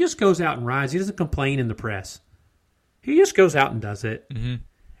well is he just goes out and rides. He doesn't complain in the press. He just goes out and does it. Mm-hmm.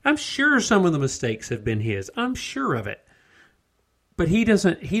 I'm sure some of the mistakes have been his. I'm sure of it. But he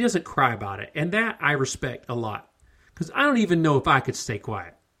doesn't cry about it, and that I respect a lot because I don't even know if I could stay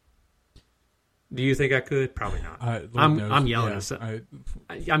quiet. Do you think I could? Probably not. I'm yelling at something.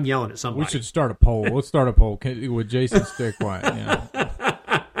 I'm yelling at somebody. We should start a poll. Let's start a poll. Would Jason stay quiet?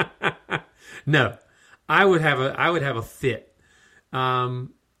 No, I would have a fit.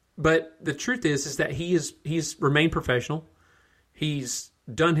 But the truth is that he's remained professional. He's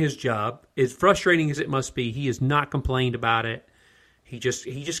done his job. As frustrating as it must be, he has not complained about it. He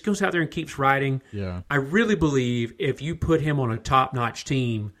just goes out there and keeps riding. Yeah. I really believe if you put him on a top-notch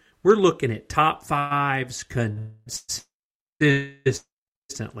team, we're looking at top fives consistently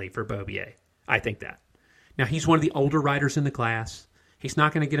for Beaubier. I think that. Now, he's one of the older riders in the class. He's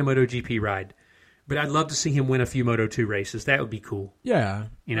not going to get a MotoGP ride. But I'd love to see him win a few Moto2 races. That would be cool. Yeah.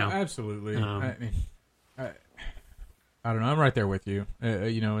 Absolutely. I don't know. I'm right there with you.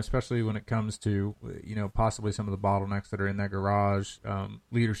 Especially when it comes to, possibly some of the bottlenecks that are in that garage,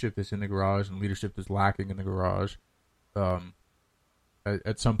 leadership that's in the garage and leadership that's lacking in the garage.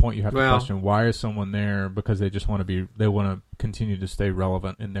 At some point you have to question, why is someone there? Because they just want to continue to stay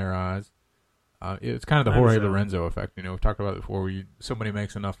relevant in their eyes. It's kind of the Jorge Lorenzo effect. We've talked about it before where somebody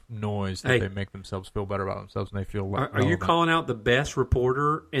makes enough noise that they make themselves feel better about themselves and they feel Are you calling out the best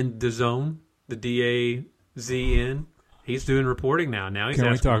reporter in the zone, the DAZN? He's doing reporting now. Now he's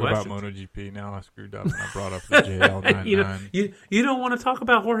Can we talk questions. about MotoGP? Now I screwed up and I brought up the JL99. You don't want to talk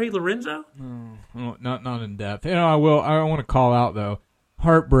about Jorge Lorenzo? No, not in depth. I will. I want to call out though.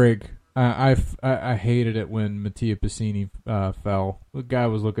 Heartbreak. I hated it when Mattia Pacini fell. The guy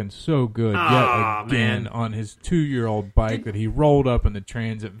was looking so good yet again on his 2-year-old bike that he rolled up in the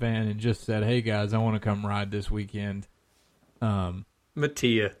transit van and just said, "Hey guys, I want to come ride this weekend."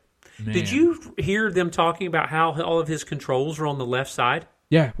 Mattia. Man. Did you hear them talking about how all of his controls were on the left side?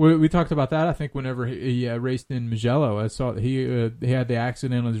 Yeah, we talked about that. I think whenever he raced in Mugello, I saw he had the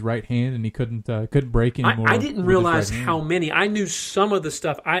accident on his right hand and he couldn't brake anymore. I didn't realize how many. I knew some of the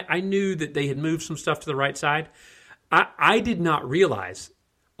stuff. I knew that they had moved some stuff to the right side. I did not realize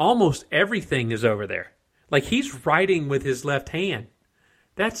almost everything is over there. Like he's riding with his left hand.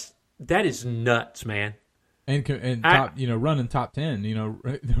 That is nuts, man. And top, running top 10,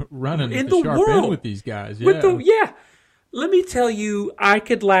 running in the the sharp world end with these guys. Yeah. Let me tell you, I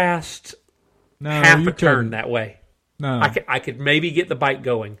could last half a turn that way. No, I could maybe get the bike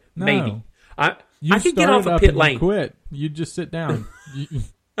going. No. Maybe I You could get off a pit lane. Quit. You just sit down.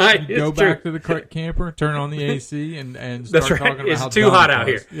 Go back to the camper, turn on the AC, and start That's right. talking about It's how too dumb hot it out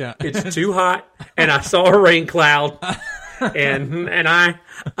was. here. Yeah, It's too hot, and I saw a rain cloud, and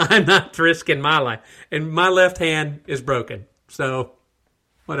I'm not risking my life, and my left hand is broken. So,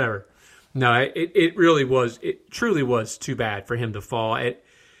 whatever. No, it really was. It truly was too bad for him to fall.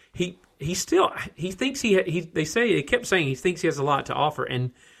 He thinks they kept saying he thinks he has a lot to offer,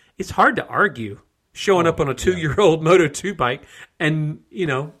 and it's hard to argue showing up on a 2-year-old Moto2 bike and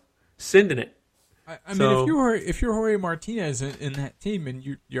sending it. I mean, if you're Jorge Martinez in that team,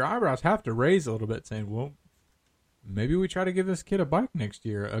 and your eyebrows have to raise a little bit, saying, well, maybe we try to give this kid a bike next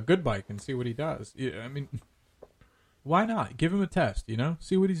year, a good bike, and see what he does. I mean, why not give him a test?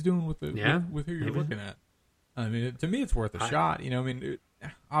 See what he's doing with who you're looking at. I mean, to me, it's worth a shot. I mean,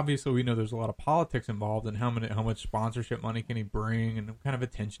 obviously, we know there's a lot of politics involved, and how much sponsorship money can he bring, and what kind of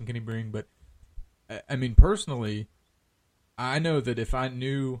attention can he bring. But I mean, personally, I know that if I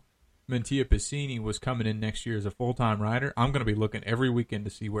knew Mattia Pacini was coming in next year as a full-time rider, I'm going to be looking every weekend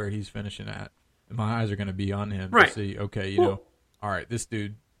to see where he's finishing at. And my eyes are going to be on him to see, okay, all right, this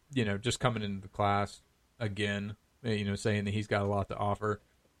dude, just coming into the class again, saying that he's got a lot to offer,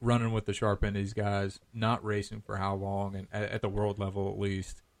 running with the sharp end of these guys, not racing for how long, and at the world level at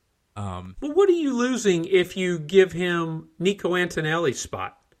least. Well, what are you losing if you give him Nico Antonelli's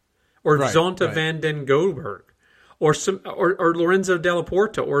spot, or Zonta van den Goldberg, or Lorenzo Della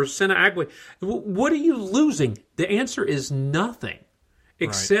Porta, or Senna Agui? What are you losing? The answer is nothing,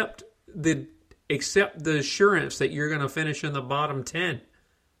 except the assurance that you're going to finish in the bottom 10.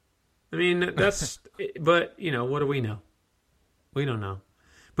 I mean, that's. But what do we know? We don't know.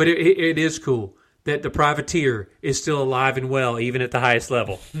 But it is cool that the privateer is still alive and well, even at the highest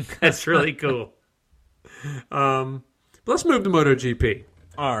level. That's really cool. Let's move to MotoGP.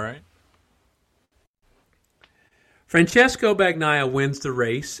 All right. Francesco Bagnaia wins the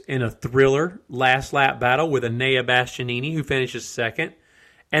race in a thriller last lap battle with Enea Bastianini, who finishes second,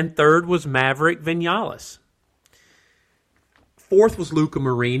 and third was Maverick Vinales. Fourth was Luca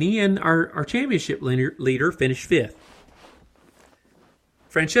Marini, and our championship leader finished fifth.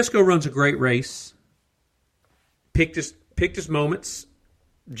 Francesco runs a great race. Picked his moments.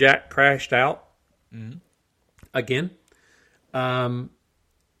 Jack crashed out again.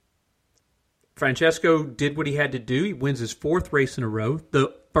 Francesco did what he had to do. He wins his fourth race in a row.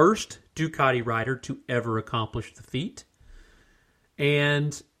 The first Ducati rider to ever accomplish the feat.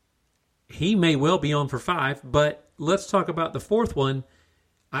 And he may well be on for 5, but let's talk about the fourth one.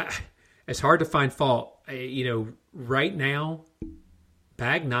 It's hard to find fault. Right now,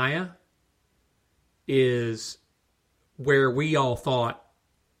 Bagnaia is where we all thought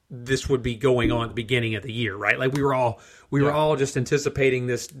this would be going on at the beginning of the year, right? Like we were all just anticipating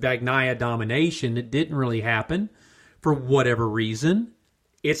this Bagnaia domination. It didn't really happen for whatever reason.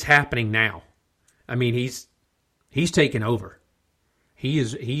 It's happening now. I mean, he's taken over. He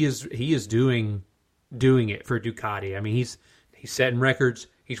is doing it for Ducati. I mean, he's setting records.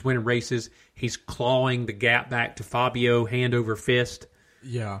 He's winning races. He's clawing the gap back to Fabio hand over fist.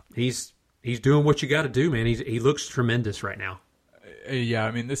 Yeah, he's doing what you got to do, man. He looks tremendous right now. Yeah,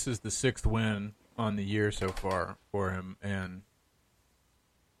 I mean, this is the 6th win on the year so far for him, and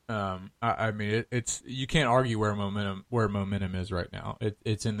I mean, it's you can't argue where momentum is right now.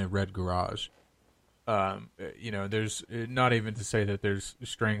 It's in the red garage. There's not even to say that there's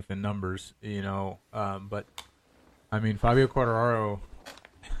strength in numbers, but I mean, Fabio Quartararo,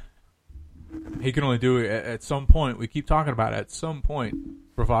 he can only do it at some point. We keep talking about it. At some point,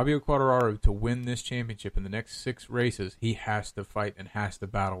 for Fabio Quartararo to win this championship in the next 6 races, he has to fight and has to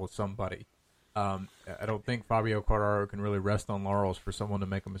battle with somebody. I don't think Fabio Quartararo can really rest on laurels for someone to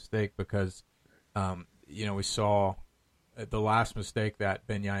make a mistake because, we saw the last mistake that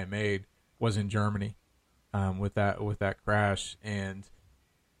Bagnaia made was in Germany with that crash. And,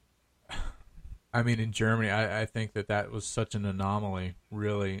 I mean, in Germany, I think that was such an anomaly,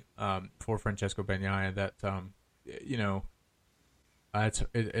 really, for Francesco Bagnaia that,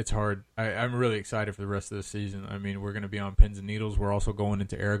 it's hard. I'm really excited for the rest of the season. I mean, we're going to be on pins and needles. We're also going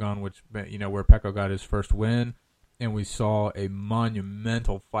into Aragon, which, where Pecco got his first win, and we saw a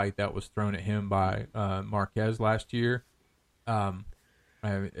monumental fight that was thrown at him by Marquez last year.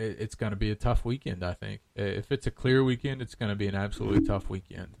 It's going to be a tough weekend, I think. If it's a clear weekend, it's going to be an absolutely tough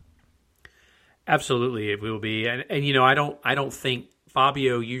weekend. Absolutely, it will be. And I don't think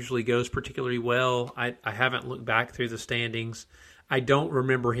Fabio usually goes particularly well. I haven't looked back through the standings. I don't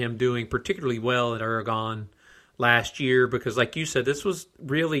remember him doing particularly well at Aragon last year because, like you said, this was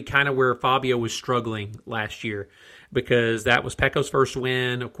really kind of where Fabio was struggling last year because that was Pecco's first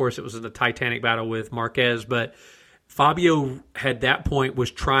win. Of course, it was in the Titanic battle with Marquez, but Fabio at that point was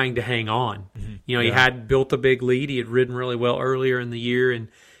trying to hang on. Mm-hmm. You know, he had built a big lead. He had ridden really well earlier in the year, and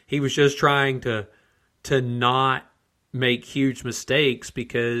he was just trying to not make huge mistakes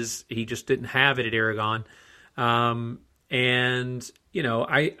because he just didn't have it at Aragon. And you know,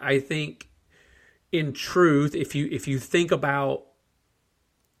 I think in truth, if you think about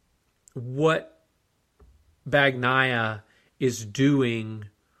what Bagnaia is doing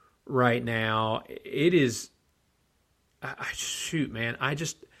right now, it is, shoot, man,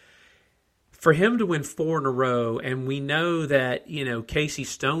 for him to win 4 in a row, and we know that, you know, Casey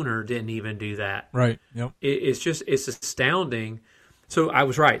Stoner didn't even do that. Right. Yep. It's astounding. So I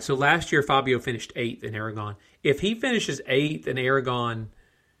was right. So last year, Fabio finished 8th in Aragon. If he finishes 8th in Aragon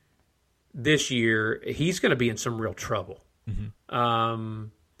this year, he's going to be in some real trouble. Mm-hmm.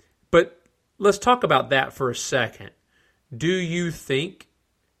 But let's talk about that for a second. Do you think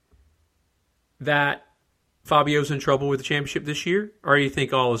that Fabio's in trouble with the championship this year, or do you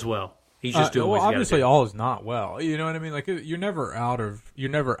think all is well? He's just doing what he's obviously do. all is not well. You know what I mean? Like you're never out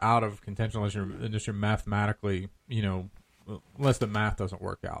of contention unless you're mathematically, you know, unless the math doesn't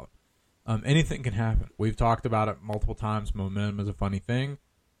work out. Anything can happen. We've talked about it multiple times. Momentum is a funny thing.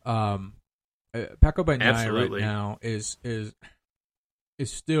 Pecco Bagnaia right now is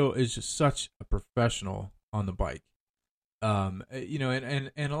just such a professional on the bike. You know,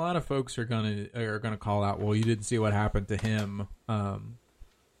 and a lot of folks are gonna call out, well, you didn't see what happened to him,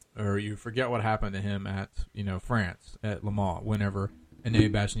 or you forget what happened to him at, you know, France at Le Mans whenever Enea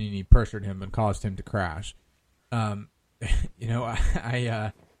Bastianini pressured him and caused him to crash. You know,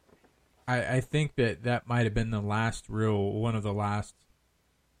 I think that might have been one of the last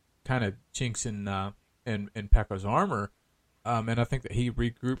kind of chinks in Pecco's armor. And I think that he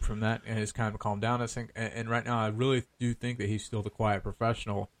regrouped from that and has kind of calmed down. I think, and right now I really do think that he's still the quiet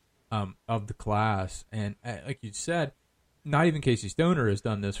professional of the class. And like you said, not even Casey Stoner has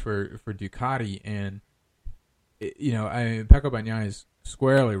done this for Ducati. And you know, Pecco Bagnaia is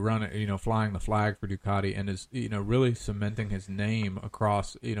squarely running, you know, flying the flag for Ducati, and is, you know, really cementing his name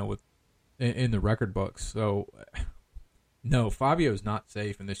across, you know, in the record books. So no, Fabio's not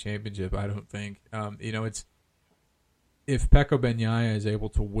safe in this championship, I don't think. You know, if Pecco Bagnaia is able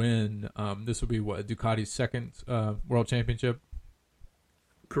to win, this will be Ducati's second world championship.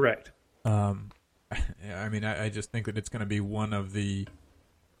 Correct. I mean, I just think that it's going to be one of the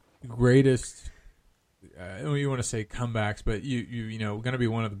greatest. I don't even want to say comebacks, but you know, going to be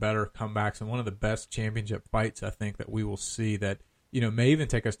one of the better comebacks and one of the best championship fights I think that we will see. That, you know, may even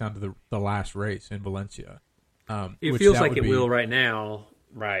take us down to the last race in Valencia. It feels like it will right now.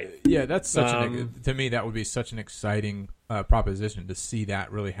 Right. Yeah, that's to me that would be such an exciting proposition to see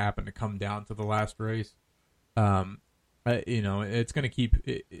that really happen, to come down to the last race. You know, it's going to keep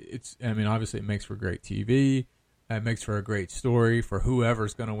it's. I mean, obviously, it makes for great TV. It makes for a great story for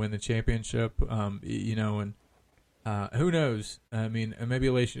whoever's going to win the championship. You know, and who knows? I mean, maybe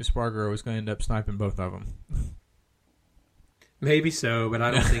Aleix Espargaro is going to end up sniping both of them. Maybe so, but I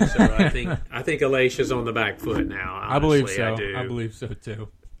don't think so. I think Aleix is on the back foot now. Honestly, I believe so. I do. I believe so too.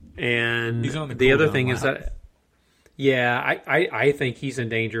 And he's on the other thing is that, yeah, I think he's in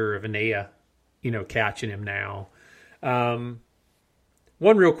danger of Enea, you know, catching him now.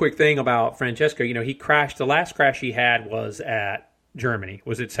 One real quick thing about Francesco, you know, he crashed. The last crash he had was at Germany,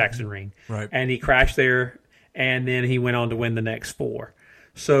 was at Sachsenring. Right. And he crashed there, and then he went on to win the next 4.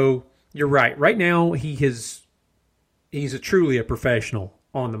 So you're right. Right now, he's truly a professional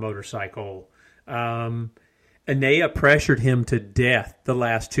on the motorcycle. Enea pressured him to death the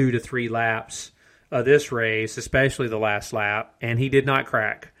last 2 to 3 laps of this race, especially the last lap, and he did not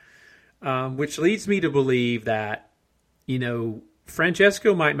crack, which leads me to believe that, you know,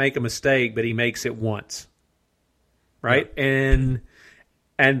 Francesco might make a mistake, but he makes it once, right? Yeah.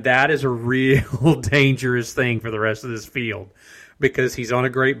 And that is a real dangerous thing for the rest of this field, because he's on a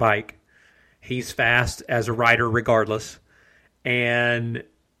great bike. He's fast as a rider regardless, and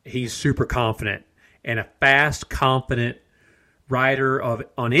he's super confident. And a fast, confident rider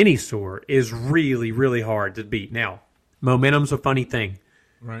on any sort is really, really hard to beat. Now, momentum's a funny thing.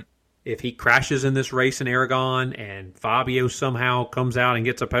 Right. If he crashes in this race in Aragon and Fabio somehow comes out and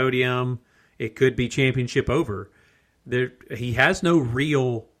gets a podium, it could be championship over. He has no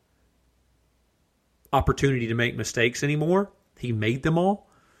real opportunity to make mistakes anymore. He made them all.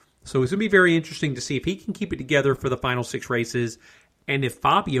 So it's going to be very interesting to see if he can keep it together for the final 6 races, and if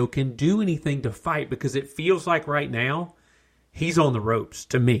Fabio can do anything to fight, because it feels like right now he's on the ropes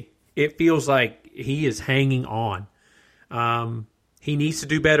to me. It feels like he is hanging on. He needs to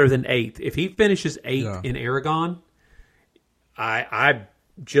do better than 8th. If he finishes 8th in Aragon, I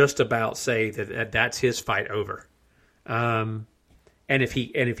just about say that that's his fight over. And if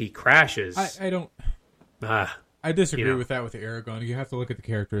he crashes, I don't. ah, I disagree You know. with that with the Aragon. You have to look at the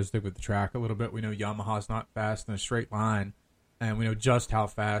characteristic with the track a little bit. We know Yamaha's not fast in a straight line, and we know just how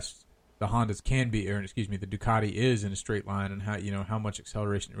fast the Hondas can be, or excuse me, the Ducati is in a straight line, and how much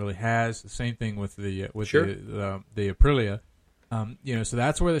acceleration it really has. The same thing with the Sure. the Aprilia. So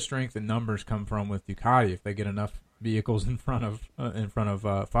that's where the strength and numbers come from with Ducati. If they get enough vehicles in front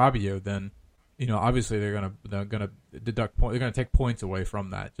of Fabio, then obviously they're gonna deduct they're gonna take points away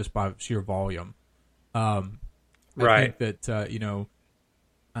from that just by sheer volume. Right. I think that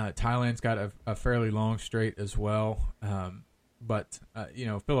Thailand's got a fairly long straight as well, but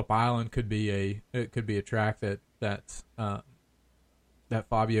Phillip Island could be a track that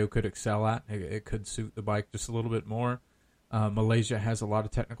Fabio could excel at. It could suit the bike just a little bit more. Malaysia has a lot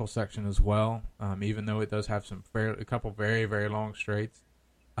of technical section as well, even though it does have a couple very, very long straights.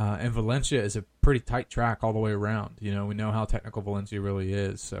 And Valencia is a pretty tight track all the way around. We know how technical Valencia really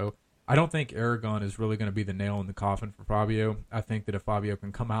is, so I don't think Aragon is really going to be the nail in the coffin for Fabio. I think that if Fabio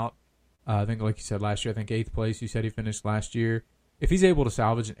can come out, I think like you said last year, I think 8th place. You said he finished last year. If he's able to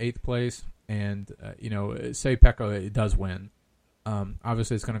salvage an 8th place, and say Pecco does win,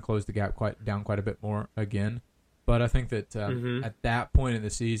 obviously it's going to close the gap down quite a bit more again. But I think that at that point in the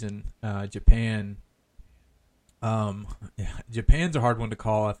season, Japan's a hard one to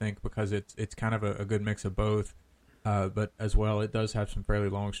call. I think because it's kind of a good mix of both. But as well, it does have some fairly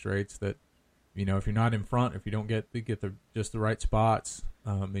long straights that, if you're not in front, if you don't get just the right spots,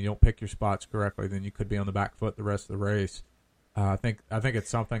 and you don't pick your spots correctly, then you could be on the back foot the rest of the race. I think it's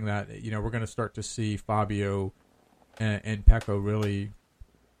something that we're going to start to see Fabio and Pecco really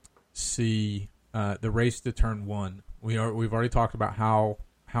see the race to turn one. We've already talked about how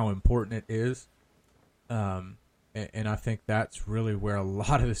important it is. And I think that's really where a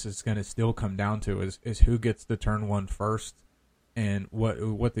lot of this is going to still come down to is who gets the turn one first and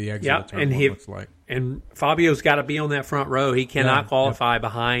what the exit of turn one looks like. And Fabio's got to be on that front row. He cannot qualify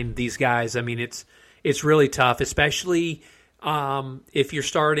behind these guys. I mean, it's really tough, especially if you're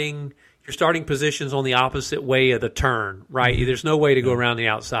starting positions on the opposite way of the turn. Right? Mm-hmm. There's no way to go around the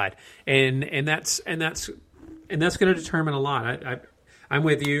outside, and that's going to determine a lot. I'm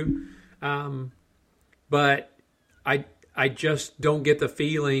with you, but I just don't get the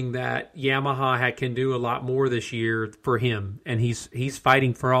feeling that Yamaha can do a lot more this year for him, and he's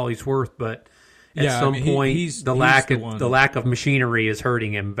fighting for all he's worth. But at some point, the lack of machinery is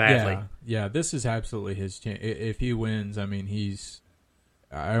hurting him badly. Yeah, this is absolutely his chance. If he wins, I mean,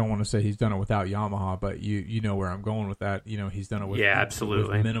 I don't want to say he's done it without Yamaha, but you know where I'm going with that. He's done it with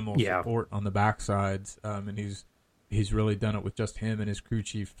absolutely with minimal support on the backsides, and he's really done it with just him and his crew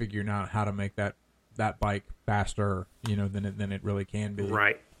chief figuring out how to make that bike faster, than it really can be.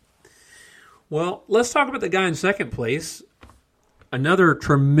 Right. Well, let's talk about the guy in second place. Another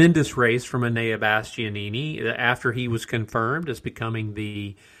tremendous race from Enea Bastianini after he was confirmed as becoming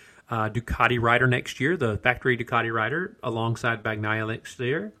the Ducati rider next year, the factory Ducati rider alongside Bagnaia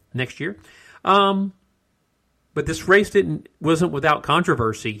next year. But this race wasn't without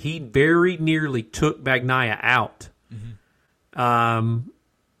controversy. He very nearly took Bagnaia out. Mm-hmm.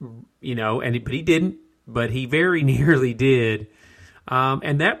 But he didn't. But he very nearly did,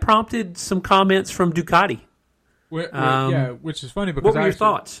 and that prompted some comments from Ducati. Which is funny because what were your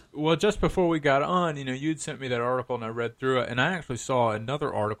thoughts? Well, just before we got on, you'd sent me that article and I read through it, and I actually saw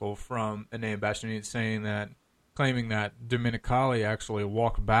another article from Enea Bastianini claiming that Domenicali actually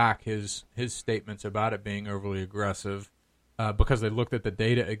walked back his statements about it being overly aggressive because they looked at the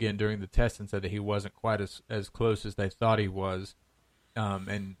data again during the test and said that he wasn't quite as close as they thought he was.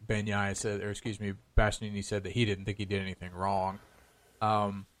 And Bastianini said that he didn't think he did anything wrong.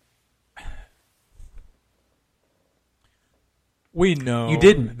 We know you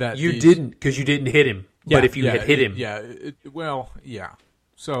didn't. That you didn't because you didn't hit him. Yeah, but if you had hit him,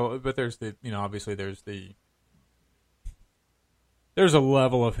 So, but there's obviously there's a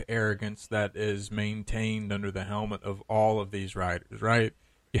level of arrogance that is maintained under the helmet of all of these riders, right?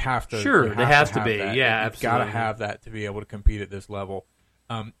 You have to. Sure, there has to be. That. Yeah, You've got to have that to be able to compete at this level.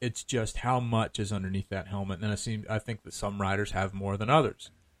 It's just how much is underneath that helmet, and I think that some riders have more than others.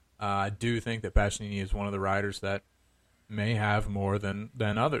 I do think that Bastianini is one of the riders that may have more than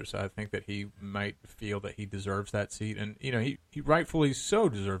others. I think that he might feel that he deserves that seat, and he rightfully so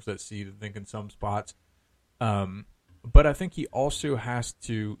deserves that seat. I think in some spots, but I think he also has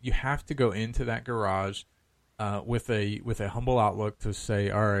to. You have to go into that garage. With a humble outlook to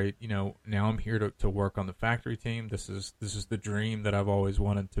say, all right, now I'm here to work on the factory team. This is the dream that I've always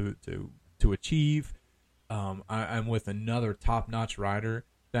wanted to achieve. I'm with another top-notch rider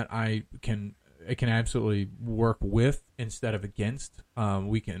that I can it can absolutely work with instead of against.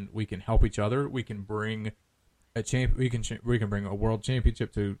 We can help each other. We can bring we can bring a world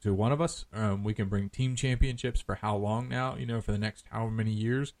championship to one of us. We can bring team championships for how long now? For the next however many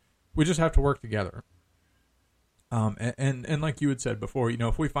years. We just have to work together. And like you had said before,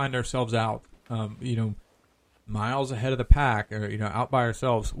 if we find ourselves out, miles ahead of the pack, or out by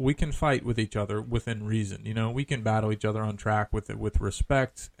ourselves, we can fight with each other within reason. We can battle each other on track with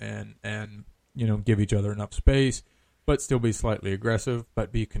respect and give each other enough space, but still be slightly aggressive,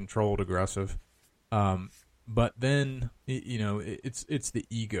 but be controlled aggressive. But then it's the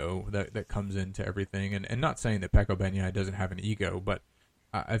ego that comes into everything, and not saying that Pecco Bagnaia doesn't have an ego, but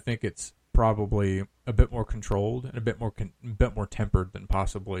I think it's probably a bit more controlled and a bit more tempered than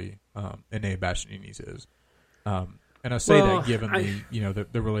possibly Enea Bastianini's is. And I say that given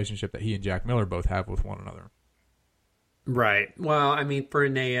the relationship that he and Jack Miller both have with one another. Right. Well, for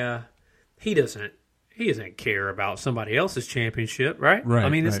Enea, he doesn't care about somebody else's championship, right?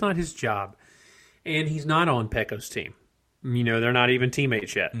 Right. It's not his job, and he's not on Pecco's team. They're not even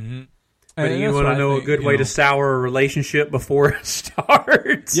teammates yet. Mm-hmm. But you want to know a good way to sour a relationship before it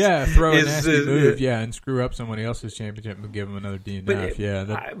starts? Yeah, throw a nasty move, and screw up somebody else's championship and give him another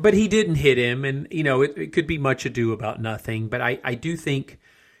DNF. But he didn't hit him, and it could be much ado about nothing. But I do think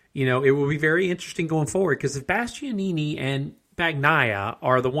it will be very interesting going forward, because if Bastianini and Bagnaia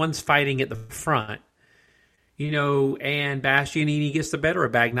are the ones fighting at the front, and Bastianini gets the better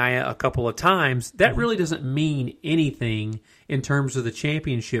of Bagnaia a couple of times, that really doesn't mean anything in terms of the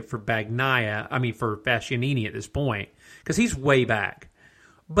championship for Bagnaia. For Bastianini at this point, because he's way back.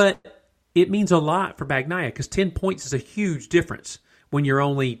 But it means a lot for Bagnaia, because 10 points is a huge difference when you're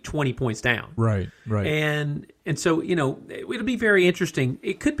only 20 points down. Right. And so, it'll be very interesting.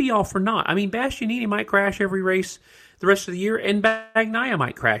 It could be all for naught. Bastianini might crash every race the rest of the year, and Bagnaia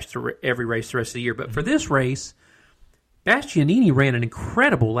might crash every race the rest of the year. But for this race, Bastianini ran an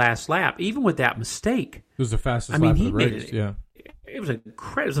incredible last lap, even with that mistake. It was the fastest lap of the race. It was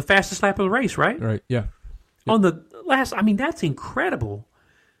incredible. It was the fastest lap of the race, right? Right. Yeah. On the last, that's incredible.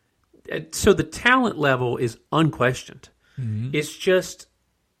 So the talent level is unquestioned. Mm-hmm. It's just,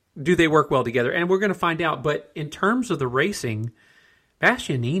 do they work well together? And we're going to find out. But in terms of the racing,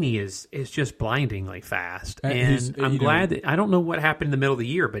 Bastianini is just blindingly fast. And I'm glad that, I don't know what happened in the middle of the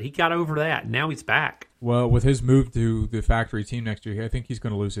year, but he got over that, and now he's back. Well, with his move to the factory team next year, I think he's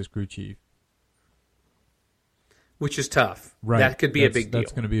going to lose his crew chief. Which is tough. Right. That could be a big deal.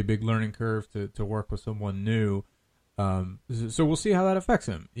 That's going to be a big learning curve to work with someone new. So we'll see how that affects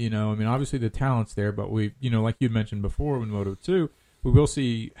him. Obviously the talent's there, but we, like you'd mentioned before in Moto2, we will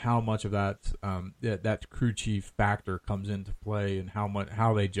see how much of that that crew chief factor comes into play, and how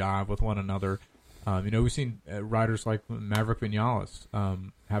they jive with one another. We've seen riders like Maverick Vinales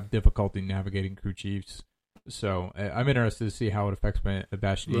have difficulty navigating crew chiefs. So I'm interested to see how it affects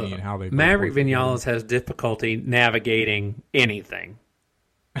Bastianini and how they. Maverick Vinales has difficulty navigating anything.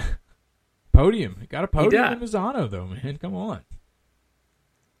 Podium. He got a podium in Misano, though, man. Come on.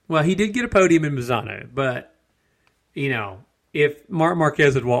 Well, he did get a podium in Misano, but, if Marc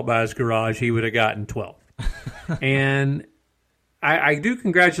Marquez had walked by his garage, he would have gotten 12th. And I do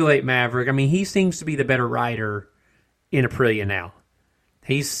congratulate Maverick. He seems to be the better rider in Aprilia now.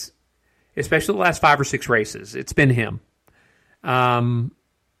 He's, especially the last 5 or 6 races, it's been him. Aleix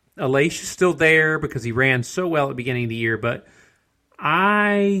is still there because he ran so well at the beginning of the year, but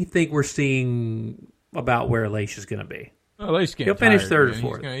I think we're seeing about where Aleix is going to be. Well, he'll finish third or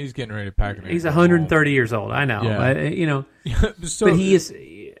fourth. He's getting ready to pack it in. He's 130 years old. I know. Yeah. But he is.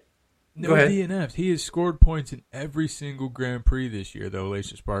 No DNFs. He has scored points in every single Grand Prix this year, though.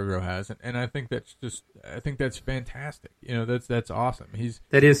 Aleix Espargaro has, and I think that's fantastic. That's awesome.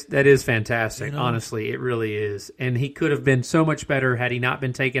 That is fantastic. Honestly, it really is. And he could have been so much better had he not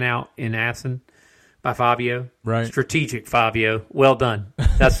been taken out in Assen by Fabio. Right. Strategic, Fabio. Well done.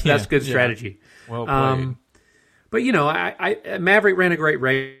 That's good strategy. Yeah. Well played. But I Maverick ran a great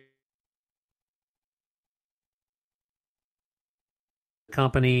race.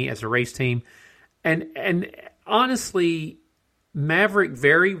 Company as a race team, and honestly, Maverick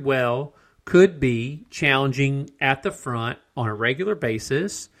very well could be challenging at the front on a regular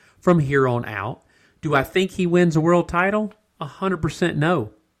basis from here on out. Do I think he wins a world title? 100%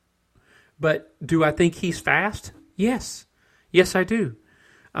 no. But do I think he's fast? Yes. Yes, I do.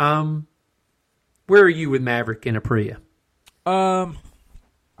 Where are you with Maverick and Aprilia?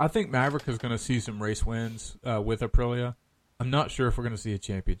 I think Maverick is going to see some race wins with Aprilia. I'm not sure if we're going to see a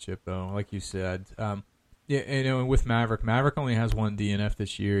championship, though, like you said. With Maverick only has one DNF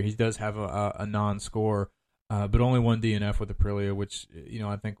this year. He does have a non-score. but only one DNF with Aprilia, which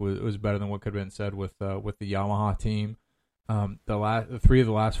I think was better than what could have been said with the Yamaha team. The 3 of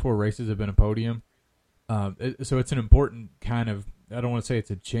the last 4 races have been a podium, so it's an important kind of. I don't want to say it's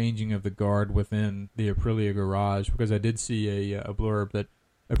a changing of the guard within the Aprilia garage, because I did see a blurb that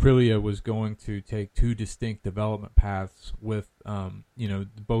Aprilia was going to take 2 distinct development paths with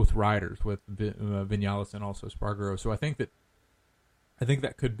both riders, with Vinales and also Spargaro. So I think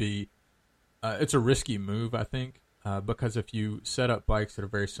that could be it's a risky move, I think, because if you set up bikes that are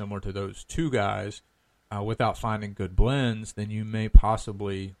very similar to those 2 guys without finding good blends, then you may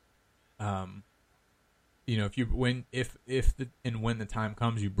possibly when the time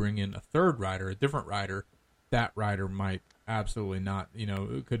comes, you bring in a 3rd rider, a different rider, that rider might absolutely not,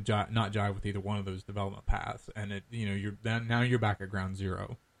 could not jive with either one of those development paths, and you're back at ground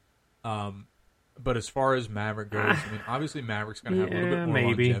zero. But as far as Maverick goes, I mean, obviously Maverick's going to have a little bit more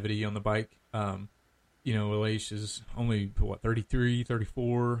longevity on the bike. Aleix is only 33,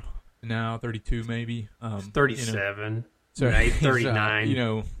 34 now, 32 maybe. 37. So he's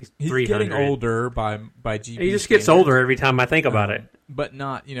 39. He's getting older by GP. He just gets older every time I think about it. But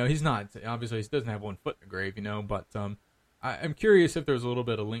not, he's not, obviously he doesn't have one foot in the grave, but I'm curious if there's a little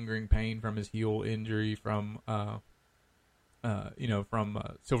bit of lingering pain from his heel injury from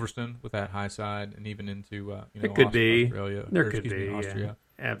Silverstone with that high side, and even into, it could be. Australia. There could be, Austria.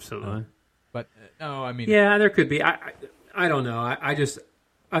 Yeah. Absolutely. But, no, I mean. Yeah, there could be. I don't know. I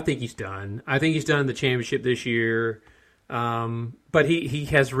think he's done. I think he's done the championship this year. But he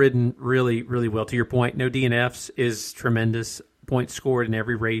has ridden really, really well. To your point, no DNFs is tremendous. Points scored in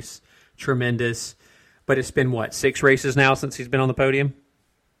every race, tremendous. But it's been 6 races now since he's been on the podium?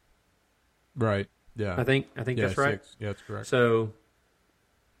 Right. Yeah. I think that's right. 6. Yeah, that's correct. So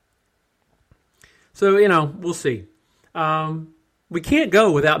we'll see. We can't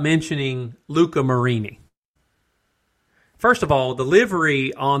go without mentioning Luca Marini. First of all, the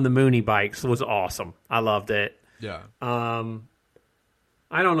livery on the Mooney bikes was awesome. I loved it. Yeah. I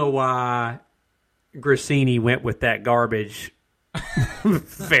don't know why Grassini went with that garbage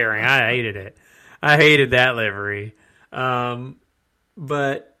fairing. I hated it. I hated that livery.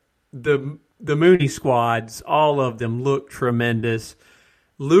 But the Mooney squads, all of them looked tremendous.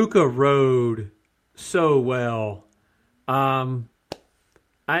 Luca rode so well. I'm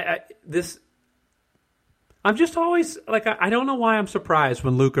just always I don't know why I'm surprised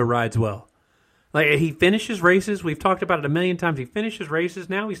when Luca rides well. He finishes races. We've talked about it a million times. He finishes races.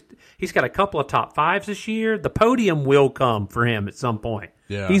 Now he's got a couple of top 5s this year. The podium will come for him at some point.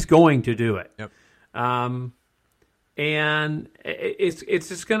 Yeah. He's going to do it. Yep. And it's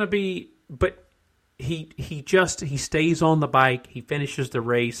just going to be. But he stays on the bike. He finishes the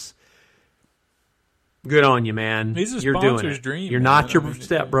race. Good on you, man. He's a You're sponsor's doing it. dream. You're man. not your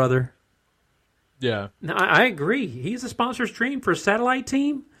stepbrother. Yeah. No, I agree. He's a sponsor's dream for a satellite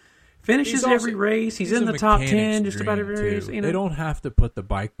team. Finishes every race. He's in the top 10 just about every race. They don't have to put the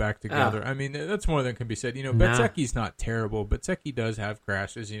bike back together. I mean, that's more than can be said. Bezzecchi's not terrible. Bezzecchi does have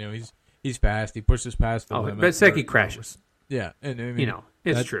crashes. He's fast. He pushes past the limit. Bezzecchi crashes. Yeah, and I mean,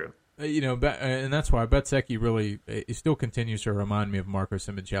 it's true. And that's why Bezzecchi really he still continues to remind me of Marco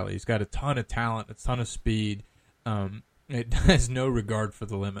Simoncelli. He's got a ton of talent, a ton of speed. It has no regard for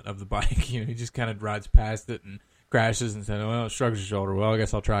the limit of the bike. He just kind of rides past it and crashes and says, well, shrugs his shoulder. Well, I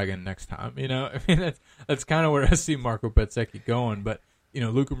guess I'll try again next time. I mean, that's kind of where I see Marco Bezzecchi going. But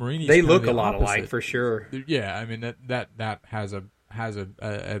Luca Marini. They look a lot alike for sure. Yeah, I mean that has a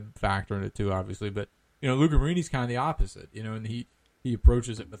factor in it too, obviously. But Luca Marini's kind of the opposite. And he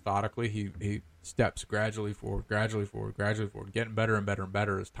approaches it methodically. He steps gradually forward, getting better and better and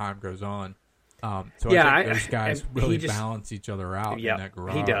better as time goes on. I think those guys really balance each other out in that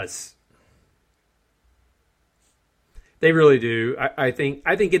garage. He does. They really do. I think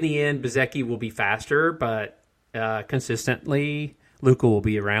in the end, Bezzecchi will be faster, but consistently, Luca will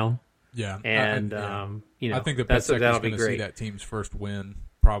be around. Yeah, and I think that Bezzecchi's going to see that team's first win.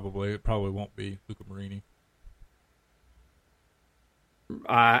 Probably, it probably won't be Luca Marini.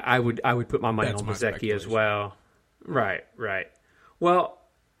 I would put my money on Bezzecchi as well. Right. Well,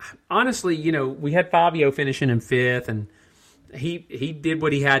 honestly, we had Fabio finishing in 5th, and he did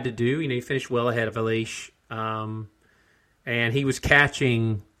what he had to do. He finished well ahead of Aleix. And he was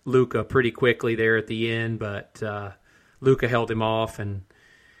catching Luca pretty quickly there at the end, but Luca held him off. And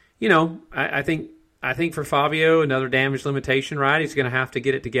I think for Fabio, another damage limitation ride. He's going to have to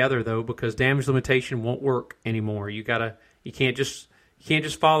get it together though, because damage limitation won't work anymore. You can't just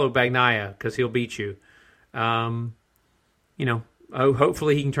follow Bagnaia because he'll beat you.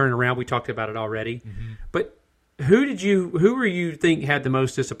 Hopefully he can turn it around. We talked about it already, But who were you think had the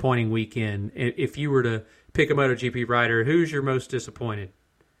most disappointing weekend? If you were to pick a MotoGP rider, who's your most disappointed?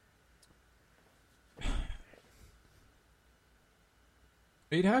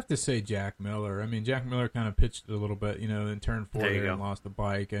 You'd have to say Jack Miller. I mean, Jack Miller kind of pitched it a little bit, in turn 4 there and lost the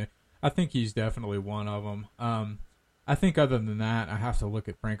bike. I think he's definitely one of them. I think other than that, I have to look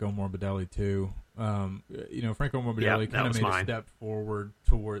at Franco Morbidelli too. Franco Morbidelli kind of made a step forward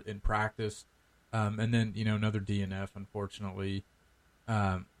toward in practice, and then another DNF. Unfortunately,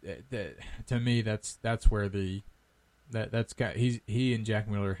 to me, that's where he and Jack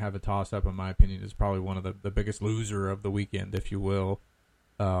Miller have a toss up. In my opinion, is probably one of the biggest loser of the weekend, if you will.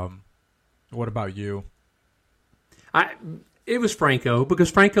 What about you? It was Franco, because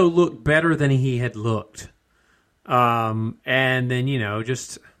Franco looked better than he had looked. And then,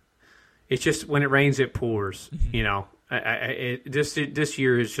 it's just when it rains, it pours, this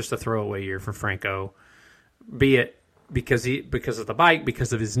year is just a throwaway year for Franco, be it because of the bike,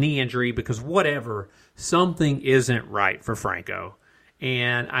 because of his knee injury, because whatever, something isn't right for Franco.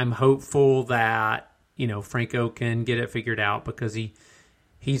 And I'm hopeful that, Franco can get it figured out, because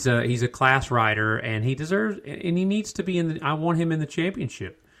he's a class rider, and he deserves, and he needs to be I want him in the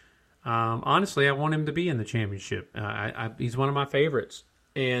championship. Honestly, I want him to be in the championship. He's one of my favorites,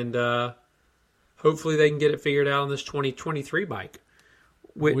 and hopefully they can get it figured out on this 2023 bike,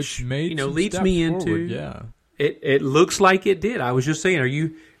 which leads me into it looks like it did. I was just saying, are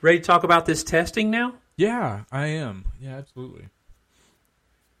you ready to talk about this testing now? Yeah, I am. Yeah, absolutely.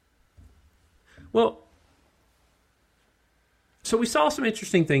 Well, so we saw some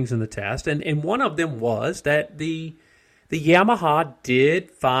interesting things in the test, and one of them was that the Yamaha did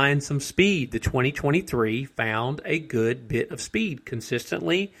find some speed. The 2023 found a good bit of speed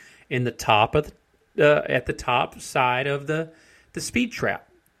consistently in the top of at the top side of the speed trap.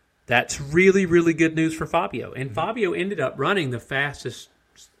 That's really, really good news for Fabio. And Fabio ended up running the fastest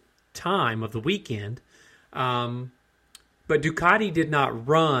time of the weekend. But Ducati did not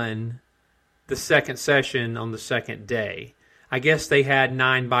run the second session on the second day. I guess they had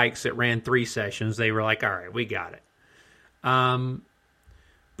 9 bikes that ran 3 sessions. They were like, all right, we got it.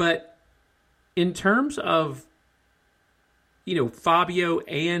 But in terms of, Fabio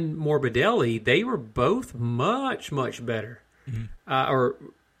and Morbidelli, they were both much, much better. Or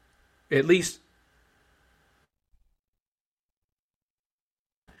at least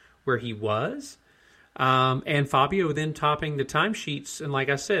where he was. And Fabio then topping the timesheets. And like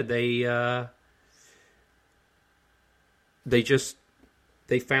I said, they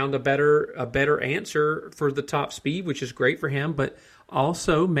found a better answer for the top speed, which is great for him, but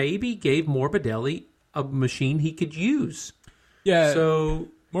also maybe gave Morbidelli a machine he could use. Yeah. So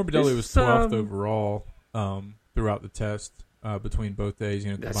Morbidelli was 12th overall throughout the test between both days.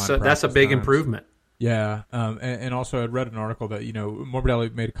 That's a big improvement. Yeah. And also I'd read an article that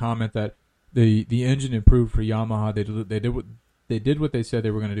Morbidelli made a comment that the engine improved for Yamaha. They did what they said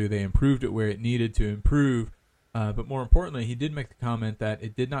they were going to do. They improved it where it needed to improve. But more importantly, he did make the comment that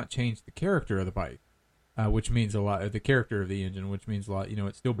it did not change the character of the bike, which means a lot. The character of the engine, which means a lot.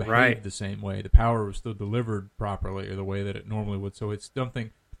 It still behaved the same way. The power was still delivered properly, or the way that it normally would. So it's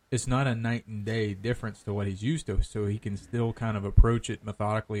something. It's not a night and day difference to what he's used to. So he can still kind of approach it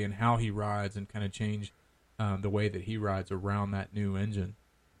methodically in how he rides, and kind of change the way that he rides around that new engine,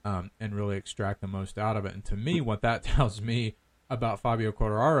 and really extract the most out of it. And to me, what that tells me about Fabio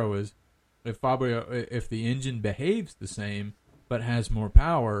Quartararo is, if the engine behaves the same but has more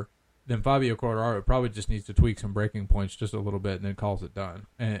power, then Fabio Quartararo probably just needs to tweak some braking points just a little bit, and then calls it done,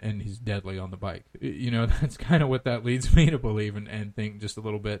 and he's deadly on the bike. That's kind of what that leads me to believe and think just a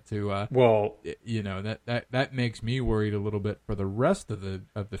little bit to. That makes me worried a little bit for the rest of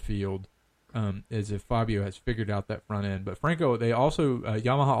the field, is if Fabio has figured out that front end. But Franco,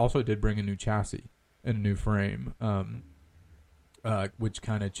 Yamaha also did bring a new chassis and a new frame. Which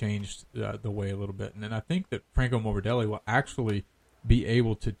kind of changed the way a little bit. And then I think that Franco Morbidelli will actually be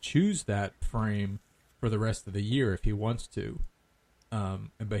able to choose that frame for the rest of the year if he wants to.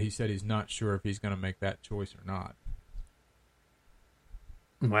 But he said he's not sure if he's going to make that choice or not.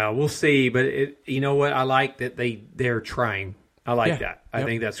 Well, we'll see. But you know what? I like that they're trying. I like that. I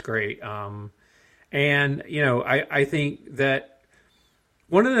think that's great. And, I think that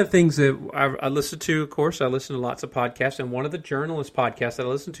one of the things that I listened to, of course, I listen to lots of podcasts, and one of the journalist podcasts that I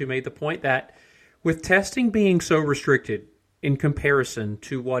listened to made the point that with testing being so restricted in comparison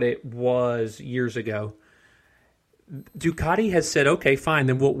to what it was years ago, Ducati has said, okay, fine,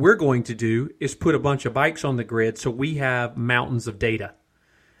 then what we're going to do is put a bunch of bikes on the grid so we have mountains of data.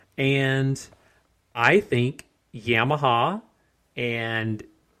 And I think Yamaha and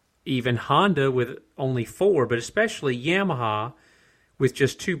even Honda with only 4, but especially Yamaha, with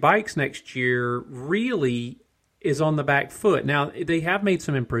just 2 bikes next year really is on the back foot. Now, they have made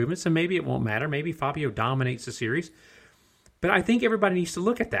some improvements, and maybe it won't matter. Maybe Fabio dominates the series. But I think everybody needs to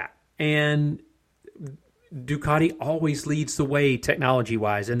look at that. And Ducati always leads the way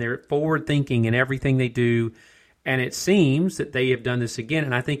technology-wise, and they're forward-thinking in everything they do. And it seems that they have done this again.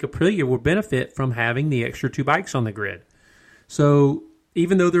 And I think Aprilia will benefit from having the extra 2 bikes on the grid. So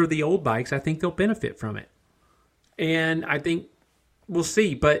even though they're the old bikes, I think they'll benefit from it. And I think we'll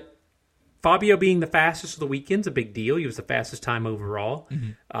see. But Fabio being the fastest of the weekend's a big deal. He was the fastest time overall.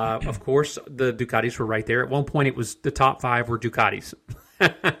 Mm-hmm. Of course, the Ducatis were right there. At one point, it was the top 5 were Ducatis.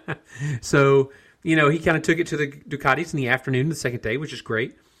 So, he kind of took it to the Ducatis in the afternoon, the second day, which is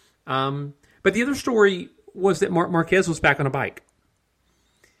great. But the other story was that Marquez was back on a bike.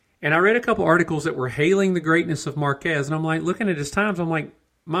 And I read a couple articles that were hailing the greatness of Marquez, and I'm like, looking at his times, I'm like,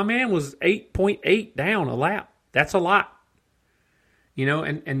 my man was 8.8 down a lap. That's a lot.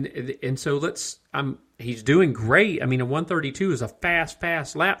 And so he's doing great. I mean, a 132 is a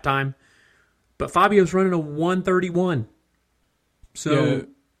fast lap time, but Fabio's running a 131. So yeah,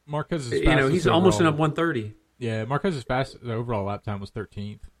 Marquez is fast. He's almost in a 130. Yeah, Marquez's fast. The overall lap time was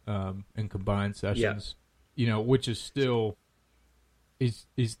 13th in combined sessions. Yeah. Which is still he's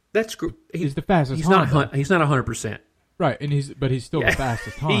the fastest. He's Honda. not 100%. Right, and he's still the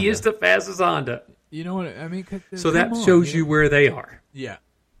fastest Honda. He is the fastest Honda. You know what I mean? So that shows you where they are. Yeah.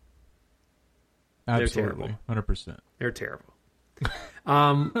 Absolutely. They're terrible. 100%. They're terrible.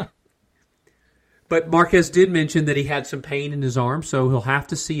 But Marquez did mention that he had some pain in his arm, so he'll have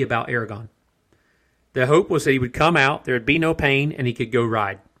to see about Aragon. The hope was that he would come out, there would be no pain, and he could go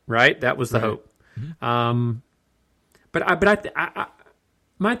ride. Right? That was the hope. Mm-hmm.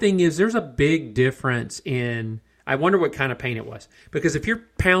 My thing is, there's a big difference in. I wonder what kind of pain it was. Because if you're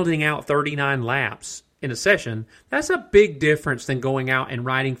pounding out 39 laps in a session, that's a big difference than going out and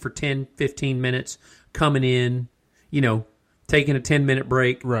riding for 10, 15 minutes, coming in, taking a 10-minute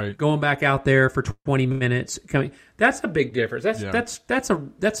break, right, going back out there for 20 minutes. That's a big difference.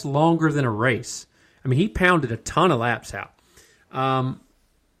 That's longer than a race. I mean, he pounded a ton of laps out.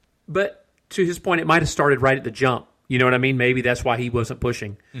 But to his point, it might have started right at the jump. You know what I mean? Maybe that's why he wasn't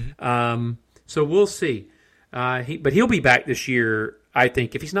pushing. Mm-hmm. So we'll see. But he'll be back this year, I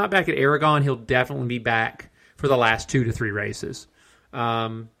think. If he's not back at Aragon, he'll definitely be back for the last 2 to 3 races.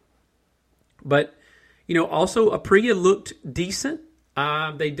 But, also Aprilia looked decent.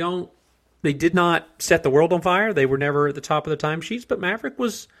 They did not set the world on fire. They were never at the top of the timesheets, but Maverick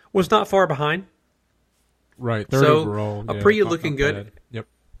was not far behind. Right. Third overall. Aprilia looking good. Yep.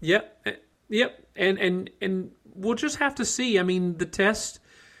 Yep. And we'll just have to see. I mean, the tests,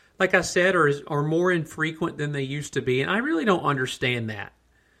 like I said, are more infrequent than they used to be, and I really don't understand that.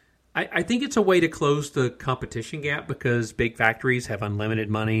 I think it's a way to close the competition gap because big factories have unlimited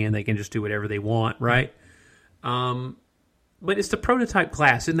money and they can just do whatever they want, right? But it's the prototype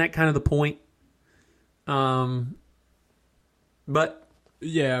class. Isn't that kind of the point? But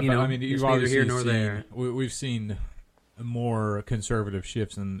yeah, I mean, you've neither here nor there. We've seen more conservative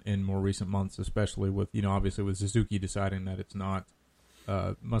shifts in more recent months, especially with obviously with Suzuki deciding that it's not.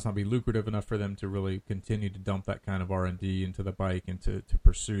 Must not be lucrative enough for them to really continue to dump that kind of R&D into the bike and to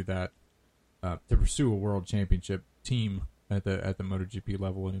pursue that to pursue a world championship team at the MotoGP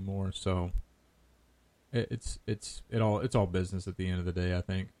level anymore. So it's all business at the end of the day, I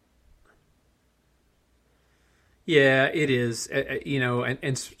think. Yeah, it is.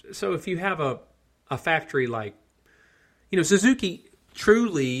 And so if you have a factory like Suzuki.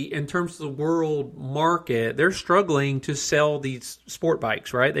 Truly, in terms of the world market, they're struggling to sell these sport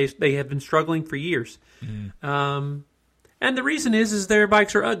bikes, right? They have been struggling for years. Mm-hmm. And the reason is their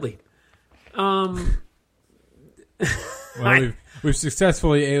bikes are ugly. We've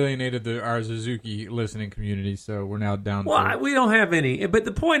successfully alienated our Suzuki listening community, so we're now down to... we don't have any. But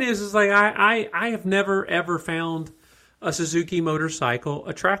the point is like I have never, ever found a Suzuki motorcycle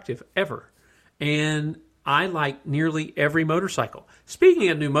attractive, ever. And I like nearly every motorcycle. Speaking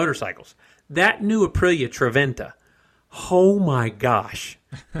of new motorcycles, that new Aprilia Treventa, oh my gosh,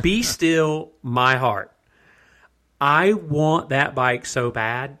 be still my heart. I want that bike so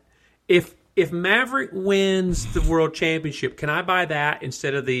bad. If Maverick wins the World Championship, can I buy that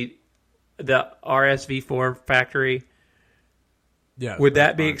instead of the RSV4 factory? Yeah, would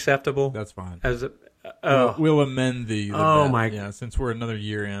that be acceptable? That's fine. We'll amend the oh bet. my! Yeah, since we're another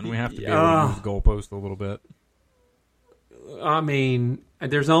year in, we have to be able to move the goalpost a little bit. I mean,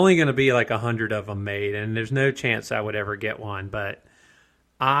 there's only going to be like 100 of them made, and there's no chance I would ever get one. But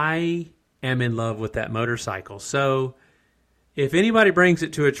I am in love with that motorcycle. So if anybody brings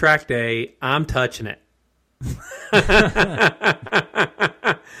it to a track day, I'm touching it.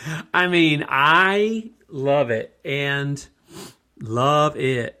 I mean, I love it and love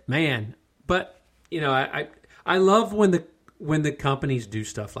it, man. But I love when the companies do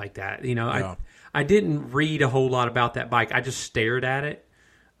stuff like that. Yeah. I didn't read a whole lot about that bike. I just stared at it.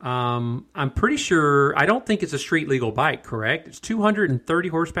 I'm pretty sure. I don't think it's a street legal bike. Correct? It's 230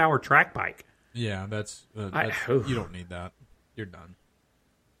 horsepower track bike. Yeah, that's you don't need that. You're done.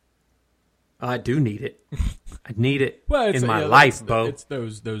 I do need it. I need it in my yeah, life, Bo. It's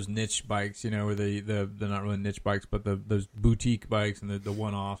those niche bikes, where they're not really niche bikes, but those boutique bikes and the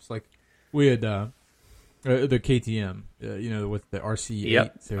one offs. Like we had the KTM, with the RC8.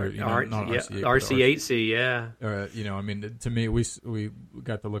 Yep. Or, not RC8, RC8C, yeah. I mean, to me, we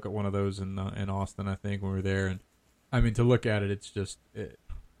got to look at one of those in Austin, I think, when we were there, and I mean, to look at it, it's just.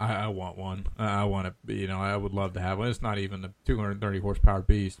 I want one. I want to. I would love to have one. It's not even a 230 horsepower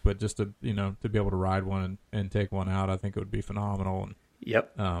beast, but just to to be able to ride one and take one out, I think it would be phenomenal. And,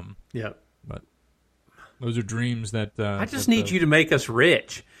 yep. Yep. But those are dreams that. I just need you to make us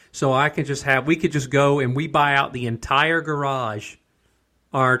rich, so I can just have. We could just go and we buy out the entire garage.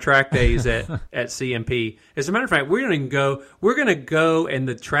 Our track days at CMP. As a matter of fact, we're gonna go. We're gonna go, and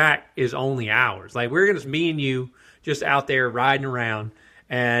the track is only ours. Like we're gonna me and you just out there riding around.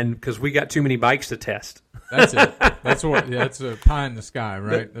 And because we got too many bikes to test. That's it. That's a pie in the sky,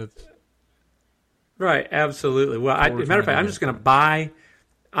 right? That's right. Absolutely. Well, as a matter of fact, I'm just going to buy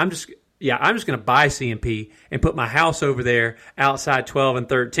CMP and put my house over there outside 12 and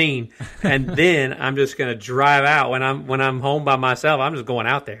 13, and then I'm just going to drive out when I'm home by myself. I'm just going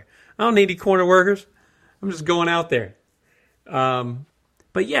out there. I don't need any corner workers. I'm just going out there.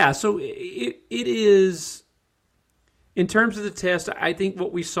 But yeah, so it is. In terms of the test, I think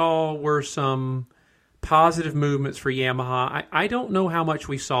what we saw were some positive movements for Yamaha. I don't know how much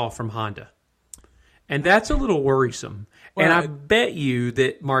we saw from Honda. And that's a little worrisome. Well, and I bet you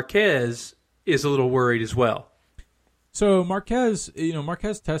that Marquez is a little worried as well. So Marquez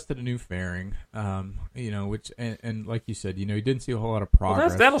tested a new fairing, which and like you said, he didn't see a whole lot of progress.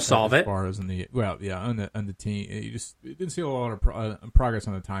 Well, that'll solve it. As far as on the team, you didn't see a lot of progress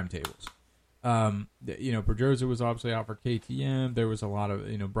on the timetables. Pedrosa was obviously out for KTM. There was a lot of,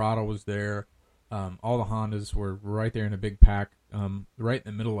 Brado was there. All the Hondas were right there in a big pack, right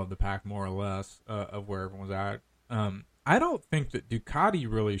in the middle of the pack, more or less, of where everyone was at. I don't think that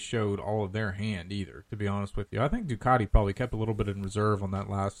Ducati really showed all of their hand either, to be honest with you. I think Ducati probably kept a little bit in reserve on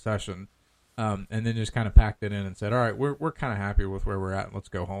that last session, and then just kind of packed it in and said, all right, we're kind of happy with where we're at. Let's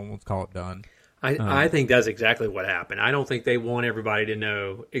go home. Let's call it done. I think that's exactly what happened. I don't think they want everybody to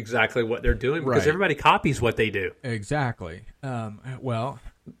know exactly what they're doing because everybody copies what they do. Exactly. Well,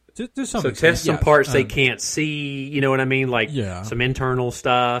 to some so extent, test some parts they can't see. You know what I mean? Like some internal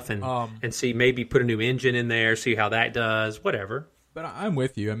stuff and see maybe put a new engine in there, see how that does, whatever. But I'm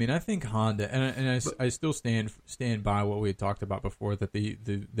with you. I mean, I think Honda, and I still stand by what we had talked about before, that the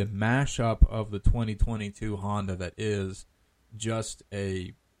mashup of the 2022 Honda that is just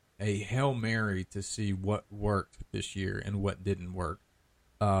a Hail Mary to see what worked this year and what didn't work.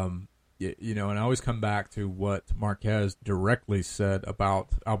 And I always come back to what Marquez directly said about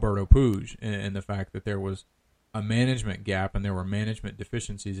Alberto Puig and the fact that there was a management gap and there were management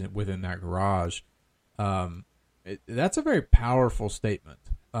deficiencies within that garage. That's a very powerful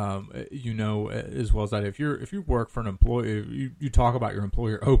statement. As well as that if you work for an employer, you talk about your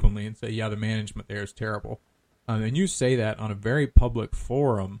employer openly and say, yeah, the management there is terrible. And you say that on a very public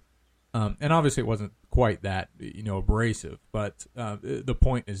forum. And obviously it wasn't quite that, abrasive, but the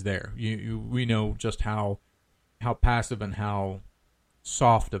point is there. We know just how passive and how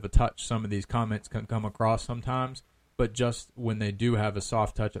soft of a touch some of these comments can come across sometimes, but just when they do have a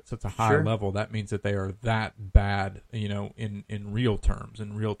soft touch at such a high level, that means that they are that bad, in real terms,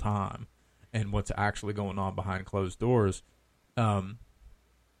 in real time, and what's actually going on behind closed doors.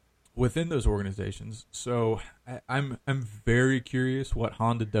 Within those organizations. So I'm very curious what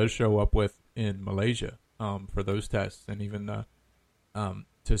Honda does show up with in Malaysia for those tests, and even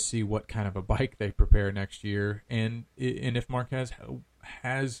to see what kind of a bike they prepare next year, and if Marquez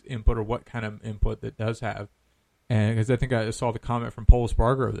has input or what kind of input that does have. And because I think I saw the comment from Pol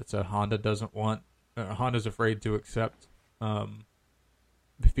Espargaro that said Honda's afraid to accept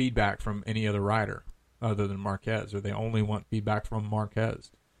feedback from any other rider other than Marquez, or they only want feedback from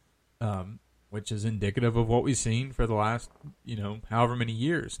Marquez. Which is indicative of what we've seen for the last, however many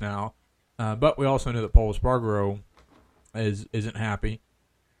years now. But we also know that Pol Espargaro isn't happy.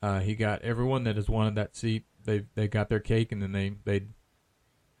 He got everyone that has wanted that seat. They got their cake, and then they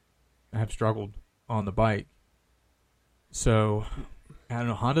have struggled on the bike. So I don't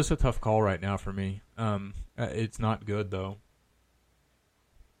know. Honda's a tough call right now for me. It's not good though.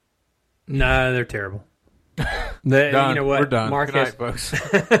 No, they're terrible. You know what? We're done. Marquez, Good night, folks.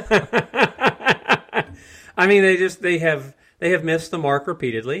 I mean, they have missed the mark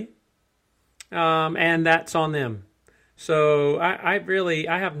repeatedly, and that's on them. So I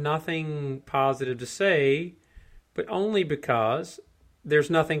have nothing positive to say, but only because there's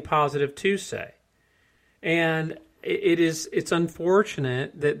nothing positive to say, and it's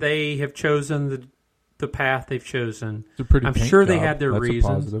unfortunate that they have chosen the path they've chosen. It's a pretty I'm paint sure they job. had their That's reasons.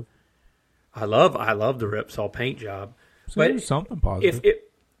 A positive. I love the Repsol paint job. So But there's something positive.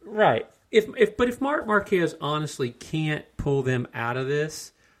 If Marc Marquez honestly can't pull them out of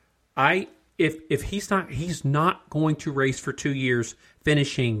this, if he's not going to race for 2 years,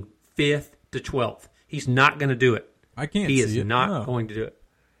 finishing 5th to 12th. He's not going to do it. I can't. He see is it. not going to do it.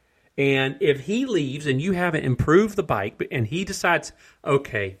 And if he leaves and you haven't improved the bike, and he decides,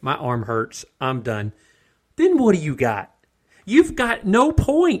 okay, my arm hurts, I'm done, then what do you got? You've got no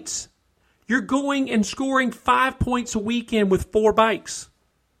points. You're going and scoring 5 points a weekend with 4 bikes.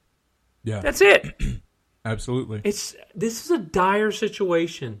 Yeah, That's it. absolutely. This is a dire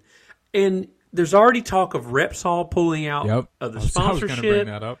situation, and there's already talk of Repsol pulling out Yep. of the I was going to sponsorship. bring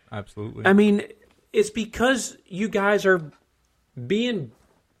that up. Absolutely. I mean, it's because you guys are being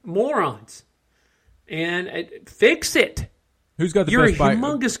morons, and fix it. Who's got the You're best a bike?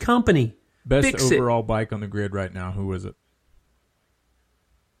 humongous company. Best Fix overall bike on the grid right now. Who is it?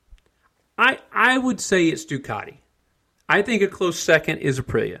 I would say it's Ducati. I think a close second is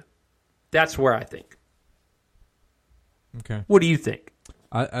Aprilia. That's where I think. Okay. What do you think?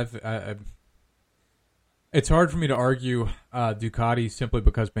 It's hard for me to argue Ducati simply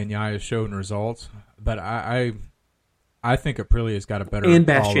because Bagnaia has shown results, but I think Aprilia's got a better And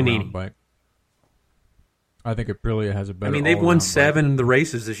all-around Bastianini. bike. I think Aprilia has a better. I mean, they've won all-around 7 in the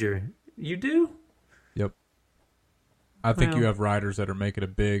races this year. You do? Bike. Yep. I think Well- you have riders that are making a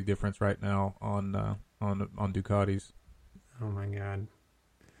big difference right now on Ducatis. Oh my God!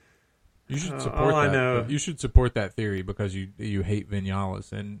 You should all support I that. know- You should support that theory because you hate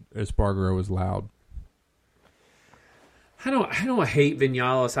Vinales and Espargaro is loud. I don't hate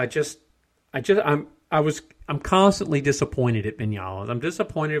Vinales. I'm constantly disappointed at Vinales. I'm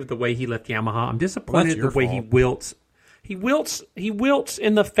disappointed with the way he left Yamaha. I'm disappointed Well, at the way that's he your wilts. He wilts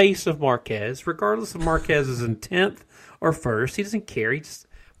in the face of Marquez, regardless of Marquez is in 10th or 1st. He doesn't care.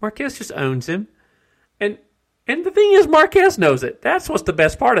 Marquez just owns him. And the thing is, Marquez knows it. That's what's the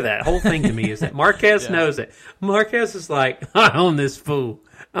best part of that whole thing to me is that Marquez knows it. Marquez is like, I own this fool.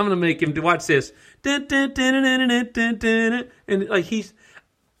 I'm going to make him watch this. And like he's,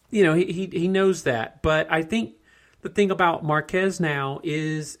 he knows that. But I think the thing about Marquez now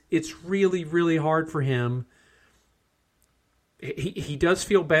is it's really, really hard for him. He does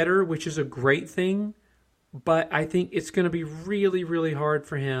feel better, which is a great thing. But I think it's going to be really, really hard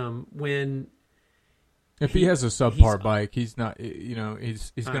for him when if he has a subpar bike, he's not.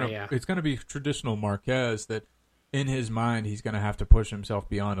 He's gonna. yeah. It's gonna be traditional Marquez that, in his mind, he's gonna have to push himself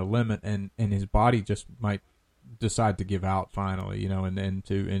beyond a limit, and his body just might decide to give out finally. And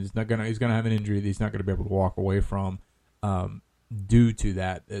he's gonna have an injury that he's not gonna be able to walk away from, due to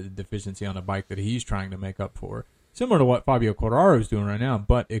that deficiency on the bike that he's trying to make up for. Similar to what Fabio Quartararo is doing right now,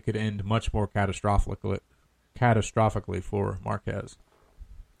 but it could end much more catastrophically for Marquez.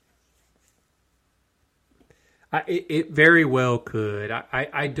 It very well could.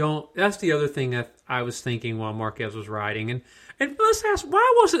 I don't. That's the other thing that I was thinking while Marquez was riding. And let's ask,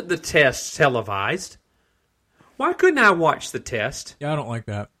 why wasn't the test televised? Why couldn't I watch the test? Yeah, I don't like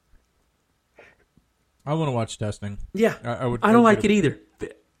that. I want to watch testing. Yeah, I would. I don't like it either.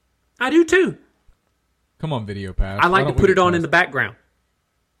 I do too. Come on, Video Pass. I like Why to don't we put get it on in testing? the background.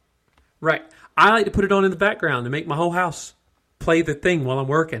 Right. I like to put it on in the background to make my whole house play the thing while I'm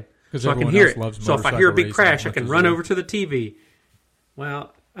working. 'Cause So I can everyone hear else it. loves So if I hear a motorcycle big racing crash, as I much can as run you. over to the TV.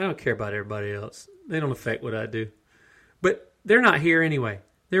 Well, I don't care about everybody else. They don't affect what I do. But they're not here anyway.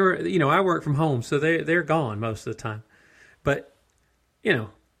 I work from home, so they're gone most of the time. But it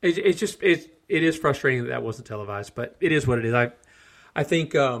is frustrating that wasn't televised, but it is what it is. I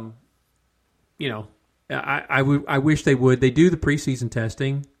think I wish they would. They do the preseason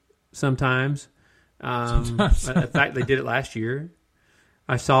testing sometimes. In fact, they did it last year.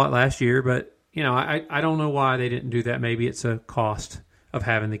 I saw it last year, but I don't know why they didn't do that. Maybe it's a cost of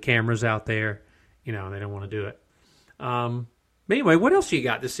having the cameras out there. They don't want to do it. But anyway, what else you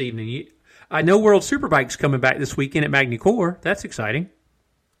got this evening? I know World Superbike's coming back this weekend at Magny-Cours. That's exciting.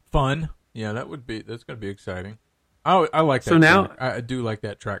 Fun. Yeah, that's going to be exciting. I like that. So now- track. I do like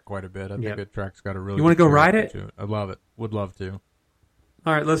that track quite a bit. I think Yep. that track's got a really. You wanna good go ride character it? to I love it. Would love to.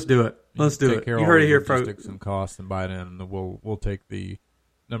 All right, let's do it. Let's do it. You heard it here, folks. Logistics and costs and buy it in, and we'll take the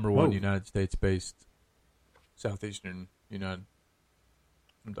number one United States-based Southeastern United.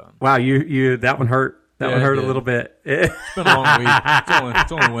 I'm done. Wow, you that one hurt. That one hurt a little bit. It's been a long week.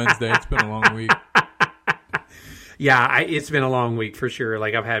 It's only Wednesday. It's been a long week. Yeah, it's been a long week for sure.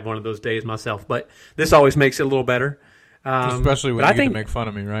 Like I've had one of those days myself, but this always makes it a little better. Especially when you get to make fun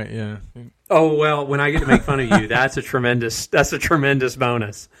of me, right? Yeah. Oh well, when I get to make fun of you, that's a tremendous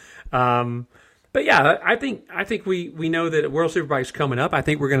bonus. But yeah, I think we know that World Superbike is coming up. I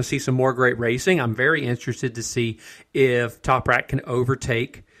think we're going to see some more great racing. I'm very interested to see if Toprak can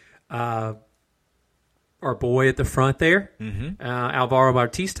overtake our boy at the front there, Alvaro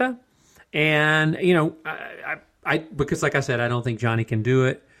Bautista. And I because like I said, I don't think Johnny can do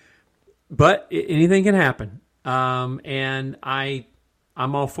it, but anything can happen. And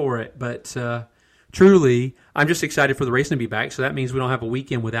I'm all for it. But truly, I'm just excited for the racing to be back. So that means we don't have a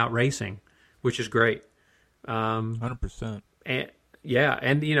weekend without racing, which is great. 100%. And yeah,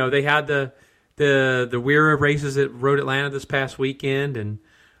 and they had the WERA races at Road Atlanta this past weekend, and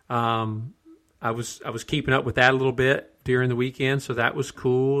I was keeping up with that a little bit during the weekend, so that was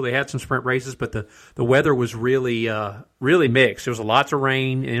cool. They had some sprint races, but the weather was really mixed. There was lots of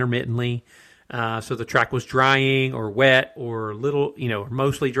rain intermittently, so the track was drying or wet or little,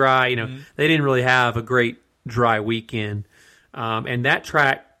 mostly dry. They didn't really have a great dry weekend, and that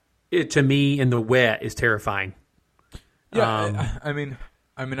track, to me, in the wet is terrifying. Yeah, I mean,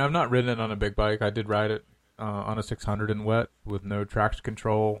 I've not ridden it on a big bike. I did ride it on a 600 in wet with no traction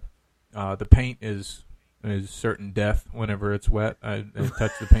control. The paint is certain death whenever it's wet. I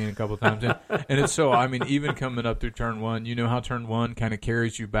touched the paint a couple of times, and it's so. I mean, even coming up through turn one, how turn one kind of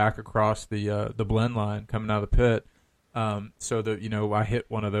carries you back across the blend line coming out of the pit. So that I hit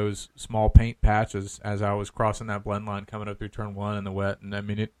one of those small paint patches as I was crossing that blend line coming up through turn one in the wet, and I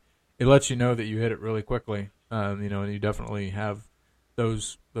mean it lets you know that you hit it really quickly. And you definitely have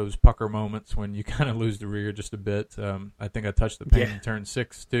those pucker moments when you kind of lose the rear just a bit. I think I touched the paint in turn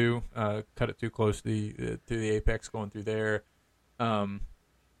 6 too. Cut it too close to the apex going through there. And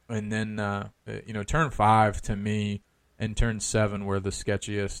then turn 5 to me and turn 7 were the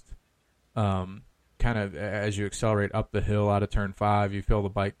sketchiest. Kind of as you accelerate up the hill out of turn 5, you feel the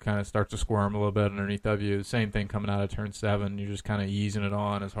bike kind of start to squirm a little bit underneath of you. Same thing coming out of turn 7. You're just kind of easing it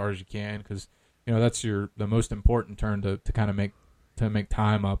on as hard as you can because that's the most important turn to kind of make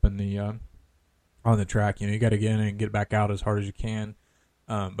time up in the on the track. You got to get in and get back out as hard as you can.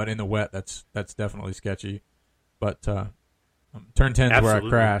 But in the wet, that's definitely sketchy. But turn 10 is where I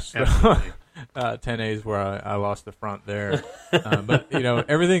crashed. 10A is where I lost the front there. But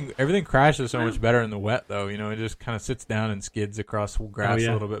everything crashes so much better in the wet though. It just kind of sits down and skids across grass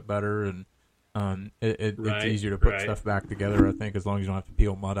a little bit better, and it's easier to put stuff back together. I think as long as you don't have to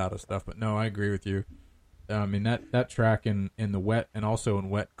peel mud out of stuff. But no, I agree with you. I mean that track in the wet and also in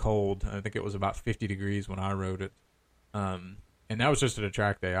wet cold. I think it was about 50 degrees when I rode it, and that was just at a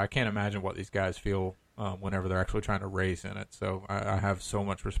track day. I can't imagine what these guys feel whenever they're actually trying to race in it. So I have so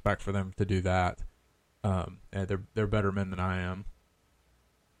much respect for them to do that. And they're better men than I am.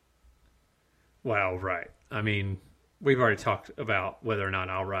 Well, right. I mean, we've already talked about whether or not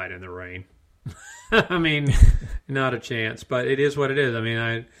I'll ride in the rain. I mean, not a chance. But it is what it is. I mean,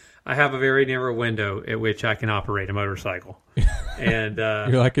 I have a very narrow window at which I can operate a motorcycle. And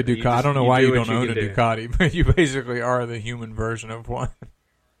you're like a Ducati. I don't know why you don't own a Ducati, but you basically are the human version of one.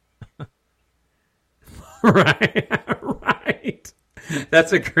 Right.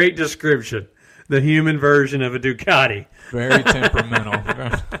 That's a great description. The human version of a Ducati. Very temperamental.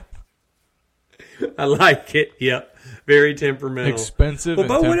 I like it. Yep. Very temperamental. Expensive. Well,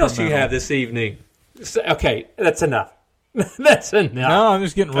 Bo, what else do you have this evening? Okay, that's enough. That's enough. No, I'm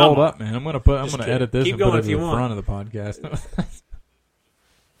just getting rolled up, man. I'm gonna edit this and put it at the front of the podcast.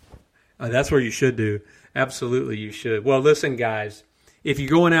 That's where you should do. Absolutely, you should. Well, listen, guys. If you're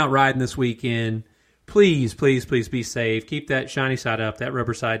going out riding this weekend, please, please, please be safe. Keep that shiny side up, that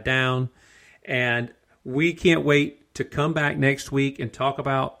rubber side down, and we can't wait to come back next week and talk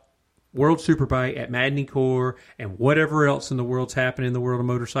about World Superbike at Madney Core and whatever else in the world's happening in the world of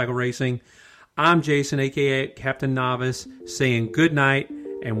motorcycle racing. I'm Jason, a.k.a. Captain Novice, saying good night,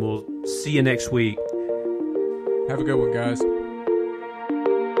 and we'll see you next week. Have a good one, guys.